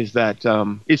 too, is that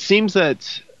it seems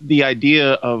that the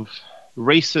idea of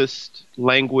racist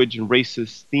language and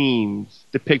racist themes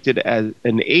depicted as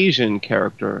an Asian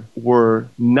character were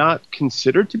not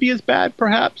considered to be as bad,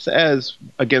 perhaps, as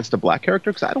against a black character,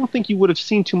 because I don't think you would have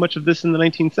seen too much of this in the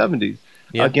 1970s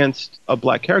against a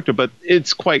black character. But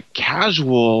it's quite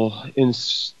casual in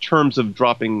terms of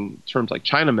dropping terms like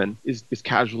Chinaman is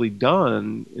casually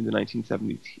done in the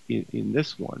 1970s in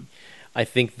this one. I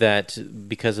think that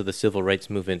because of the civil rights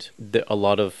movement, a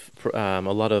lot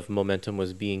of momentum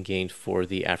was being gained for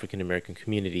the African American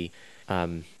community,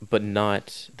 but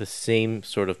not the same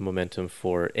sort of momentum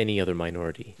for any other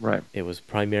minority. Right. It was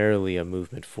primarily a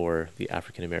movement for the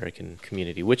African American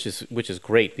community, which is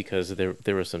great, because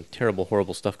there was some terrible,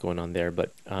 horrible stuff going on there.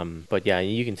 But yeah,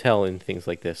 you can tell in things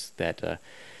like this that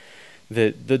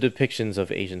the depictions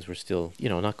of Asians were still,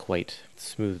 not quite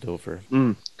smoothed over.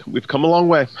 We've come a long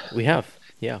way. We have,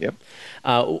 yeah. Yep.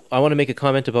 I want to make a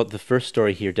comment about the first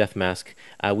story here, Death Mask.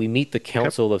 We meet the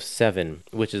Council of Seven,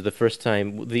 which is the first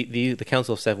time the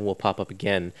Council of Seven will pop up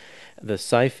again. The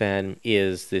Sci-Fan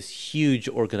is this huge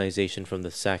organization from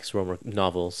the Sax Rohmer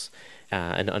novels,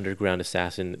 an underground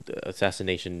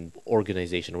assassination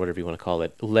organization, or whatever you want to call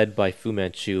it, led by Fu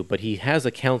Manchu. But he has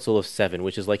a Council of Seven,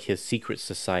 which is like his secret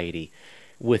society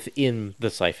within the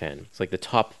Sci-Fan. It's like the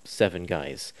top 7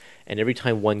 guys. And every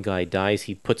time one guy dies,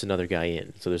 he puts another guy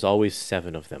in. So there's always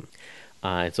 7 of them.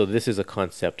 And so this is a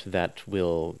concept that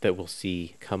we'll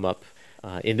see come up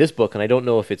in this book, and I don't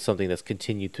know if it's something that's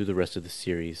continued through the rest of the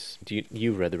series.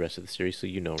 You've read the rest of the series, so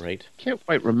you know, right? Can't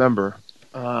quite remember.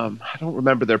 I don't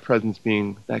remember their presence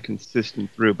being that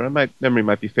consistent through, but my memory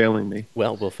might be failing me.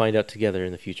 Well, we'll find out together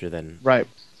in the future then. Right.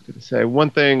 I was going to say,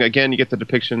 one thing, again, you get the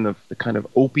depiction of the kind of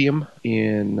opium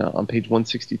on page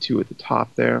 162 at the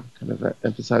top there, kind of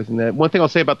emphasizing that. One thing I'll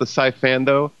say about the Sci-Fan,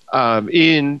 though,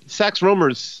 in Sax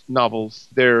Rohmer's novels,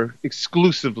 they're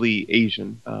exclusively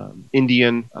Asian,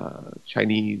 Indian,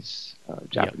 Chinese,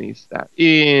 Japanese. That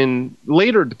in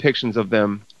later depictions of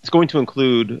them, it's going to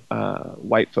include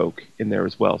white folk in there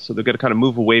as well. So they're going to kind of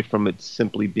move away from it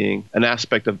simply being an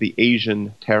aspect of the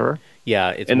Asian terror.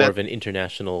 Yeah, it's more of an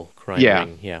international crime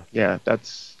ring. Yeah.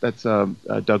 That's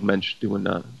Doug Mensch doing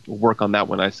work on that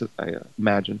one, I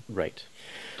imagine. Right.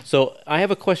 So I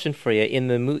have a question for you. In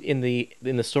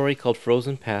the story called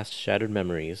Frozen Past, Shattered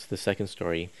Memories, the second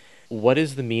story, what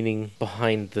is the meaning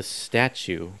behind the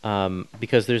statue?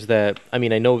 Because there's that. I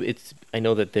mean, I know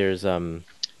that there's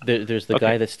the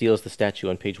guy that steals the statue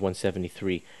on page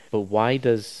 173. But why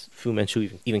does Fu Manchu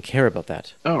even care about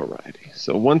that? Alrighty.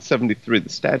 So 173, the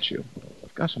statue.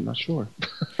 Gosh, I'm not sure.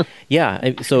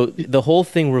 Yeah. So the whole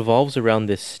thing revolves around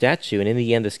this statue, and in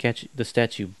the end, the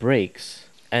statue breaks.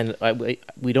 And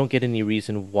we don't get any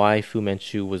reason why Fu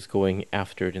Manchu was going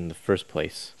after it in the first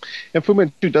place. And Fu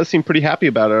Manchu does seem pretty happy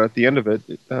about it at the end of it.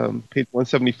 Page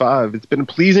 175. It's been a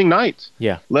pleasing night.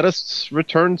 Yeah. Let us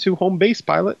return to home base,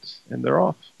 pilot. And they're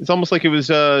off. It's almost like it was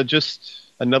just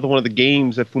another one of the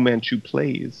games that Fu Manchu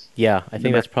plays. Yeah, I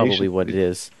think that's probably what it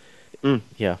is. Mm.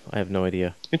 Yeah, I have no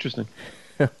idea. Interesting.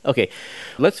 Okay,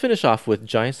 let's finish off with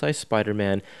Giant Size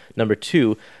Spider-Man number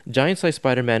 2. Giant Size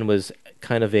Spider-Man was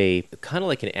kind of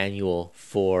like an annual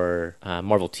for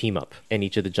Marvel Team Up, and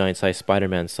each of the Giant Size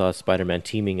Spider-Man saw Spider-Man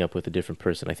teaming up with a different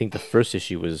person. I think the first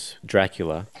issue was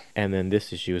Dracula, and then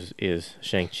this issue is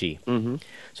Shang-Chi. Mm-hmm.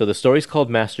 So the story's called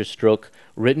Master Stroke,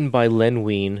 written by Len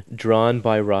Wein, drawn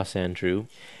by Ross Andru.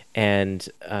 And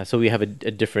so we have a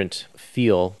different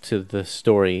feel to the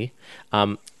story.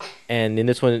 And in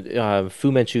this one, Fu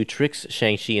Manchu tricks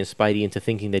Shang-Chi and Spidey into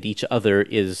thinking that each other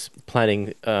is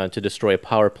planning to destroy a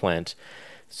power plant.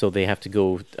 So they have to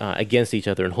go against each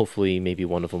other, and hopefully maybe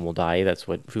one of them will die. That's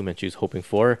what Fu Manchu's hoping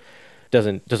for.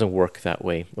 Doesn't work that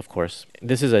way, of course.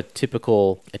 This is a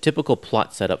typical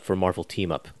plot setup for Marvel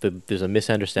Team Up. There's a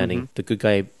misunderstanding.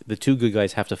 Mm-hmm. The two good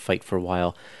guys have to fight for a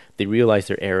while. They realize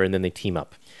their error, and then they team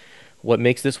up. What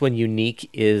makes this one unique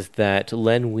is that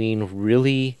Len Wein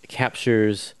really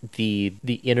captures the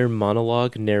inner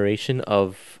monologue narration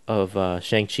of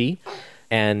Shang-Chi.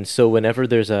 And so whenever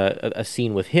there's a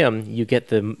scene with him, you get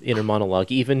the inner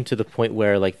monologue, even to the point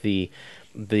where like the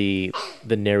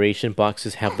narration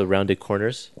boxes have the rounded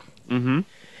corners. Mm-hmm.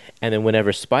 And then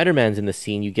whenever Spider-Man's in the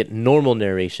scene, you get normal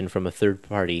narration from a third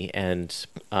party, and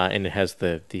it has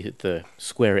the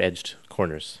square-edged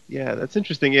corners. Yeah, that's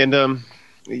interesting. And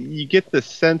you get the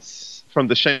sense from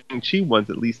the Shang-Chi ones,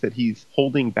 at least, that he's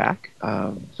holding back.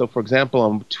 So, for example,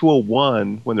 on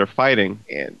 201, when they're fighting,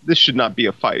 and this should not be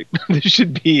a fight.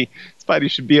 Spidey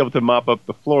should be able to mop up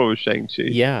the floor with Shang-Chi.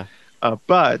 Yeah.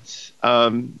 But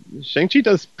Shang-Chi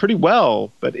does pretty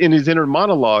well. But in his inner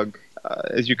monologue,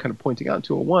 as you're kind of pointing out in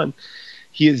 201,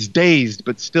 he is dazed,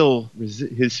 but still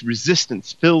his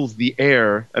resistance fills the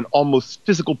air, an almost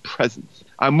physical presence.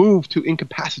 I move to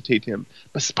incapacitate him,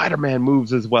 but Spider-Man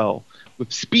moves as well,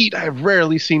 with speed I have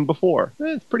rarely seen before.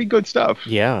 It's pretty good stuff.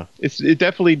 Yeah. It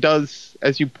definitely does,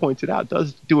 as you pointed out,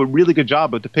 does do a really good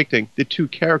job of depicting the two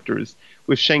characters,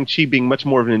 with Shang-Chi being much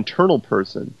more of an internal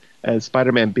person, as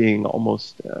Spider-Man being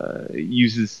almost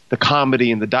uses the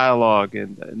comedy and the dialogue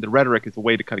and the rhetoric as a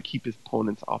way to kind of keep his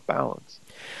opponents off balance.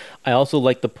 I also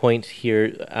like the point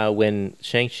here when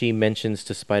Shang-Chi mentions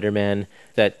to Spider-Man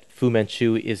that Fu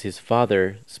Manchu is his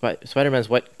father. Spider-Man's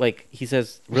he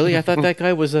says, really? I thought that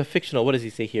guy was fictional. What does he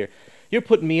say here? You're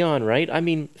putting me on, right? I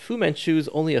mean, Fu Manchu's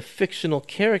only a fictional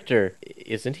character,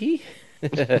 isn't he?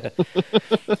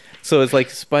 So it's like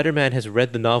Spider-Man has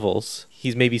read the novels.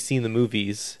 He's maybe seen the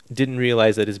movies, didn't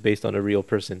realize that it's based on a real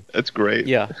person. That's great.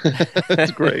 Yeah.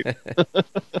 That's great.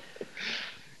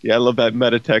 Yeah, I love that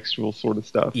metatextual sort of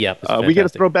stuff. Yeah, we get a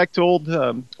throwback to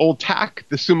old Tack,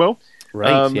 the sumo.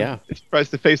 Right, yeah. He tries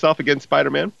to face off against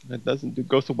Spider-Man. That doesn't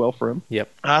go so well for him. Yep.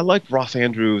 I like Ross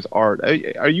Andru's art.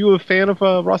 Are you a fan of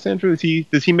Ross Andru?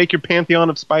 Does he make your pantheon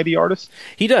of Spidey artists?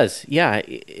 He does, yeah.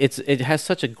 It has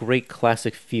such a great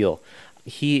classic feel.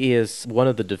 He is one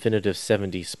of the definitive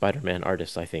 70s Spider-Man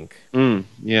artists, I think.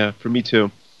 Yeah, for me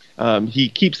too. He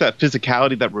keeps that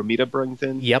physicality that Romita brings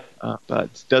in. Yep.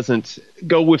 But doesn't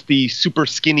go with the super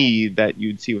skinny that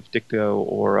you'd see with Ditko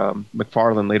or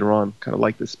McFarlane later on, kind of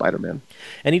like this Spider-Man.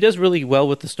 And he does really well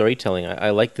with the storytelling. I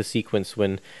like the sequence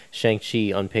when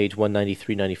Shang-Chi on page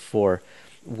 193-94,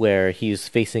 where he's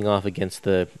facing off against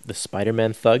the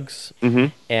Spider-Man thugs. Mm-hmm.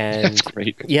 And that's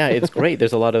great. Yeah, it's great.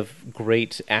 There's a lot of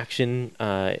great action.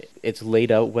 It's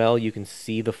laid out well. You can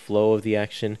see the flow of the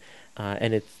action.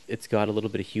 And it's got a little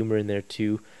bit of humor in there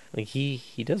too. Like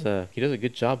he does a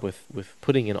good job with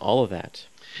putting in all of that.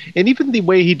 And even the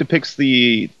way he depicts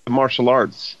the martial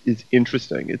arts is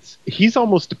interesting. He's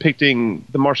almost depicting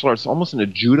the martial arts almost in a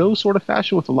judo sort of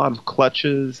fashion, with a lot of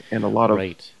clutches and a lot of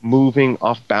moving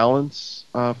off balance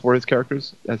for his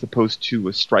characters, as opposed to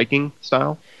a striking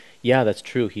style. Yeah, that's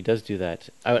true. He does do that.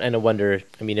 And I wonder,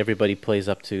 I mean, everybody plays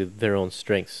up to their own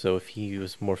strengths, so if he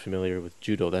was more familiar with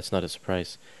judo, that's not a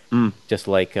surprise. Just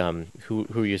like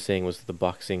who you're saying was the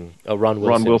boxing, Ron Wilson.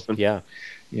 Ron Wilson. Yeah.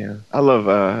 Yeah, I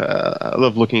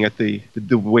love looking at the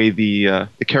way the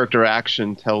character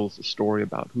action tells a story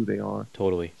about who they are.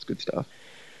 Totally, it's good stuff.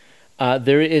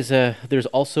 There's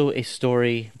also a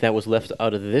story that was left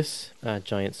out of this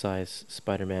giant size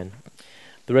Spider-Man.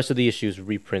 The rest of the issues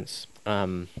reprints.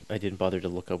 I didn't bother to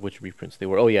look up which reprints they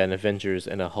were. Oh yeah, an Avengers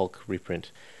and a Hulk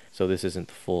reprint. So this isn't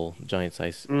the full giant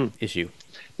size issue.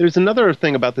 There's another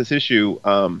thing about this issue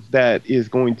that is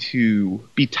going to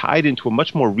be tied into a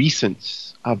much more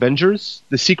recent Avengers,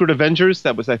 the Secret Avengers,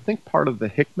 that was, I think, part of the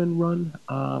Hickman run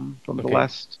from the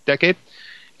last decade.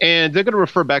 And they're going to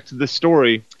refer back to this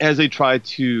story as they try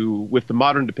to, with the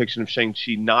modern depiction of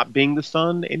Shang-Chi not being the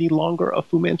son any longer of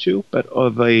Fu Manchu, but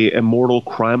of a immortal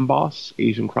crime boss,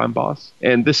 Asian crime boss.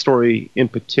 And this story in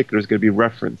particular is going to be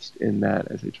referenced in that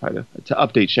as they try to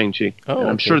update Shang-Chi. And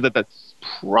I'm sure that that's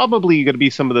probably going to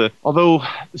be some of the, although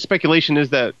the speculation is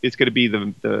that it's going to be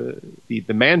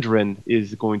the Mandarin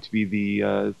is going to be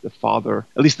the father.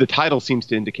 At least the title seems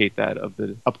to indicate that, of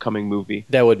the upcoming movie.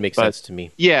 That would make sense to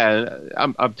me. Yeah,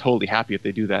 I'm totally happy if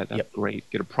they do that. That's great.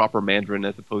 Get a proper Mandarin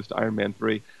as opposed to Iron Man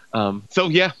 3. That's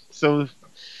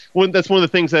one of the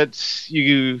things that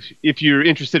if you're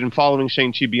interested in following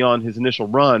Shang-Chi beyond his initial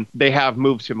run, they have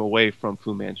moved him away from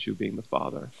Fu Manchu being the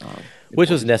father. Which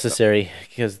was necessary,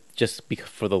 because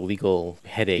for the legal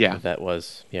headache that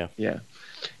was. Yeah.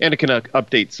 And it can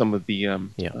update some of the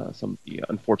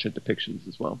unfortunate depictions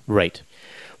as well. Right.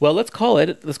 Well, let's call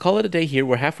it a day here.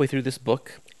 We're halfway through this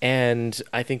book, and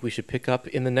I think we should pick up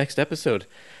in the next episode,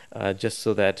 just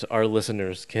so that our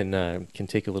listeners can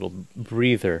take a little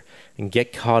breather and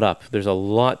get caught up. There's a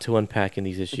lot to unpack in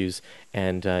these issues,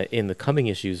 and in the coming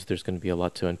issues, there's going to be a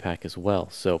lot to unpack as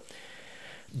well. So,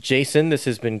 Jason, this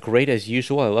has been great as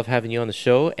usual. I love having you on the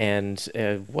show, and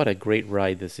what a great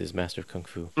ride this is, Master of Kung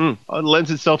Fu. It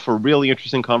lends itself for a really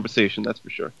interesting conversation, that's for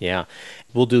sure. Yeah.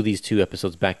 We'll do these 2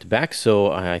 episodes back to back,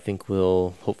 so I think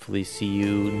we'll hopefully see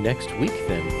you next week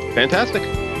then. Fantastic.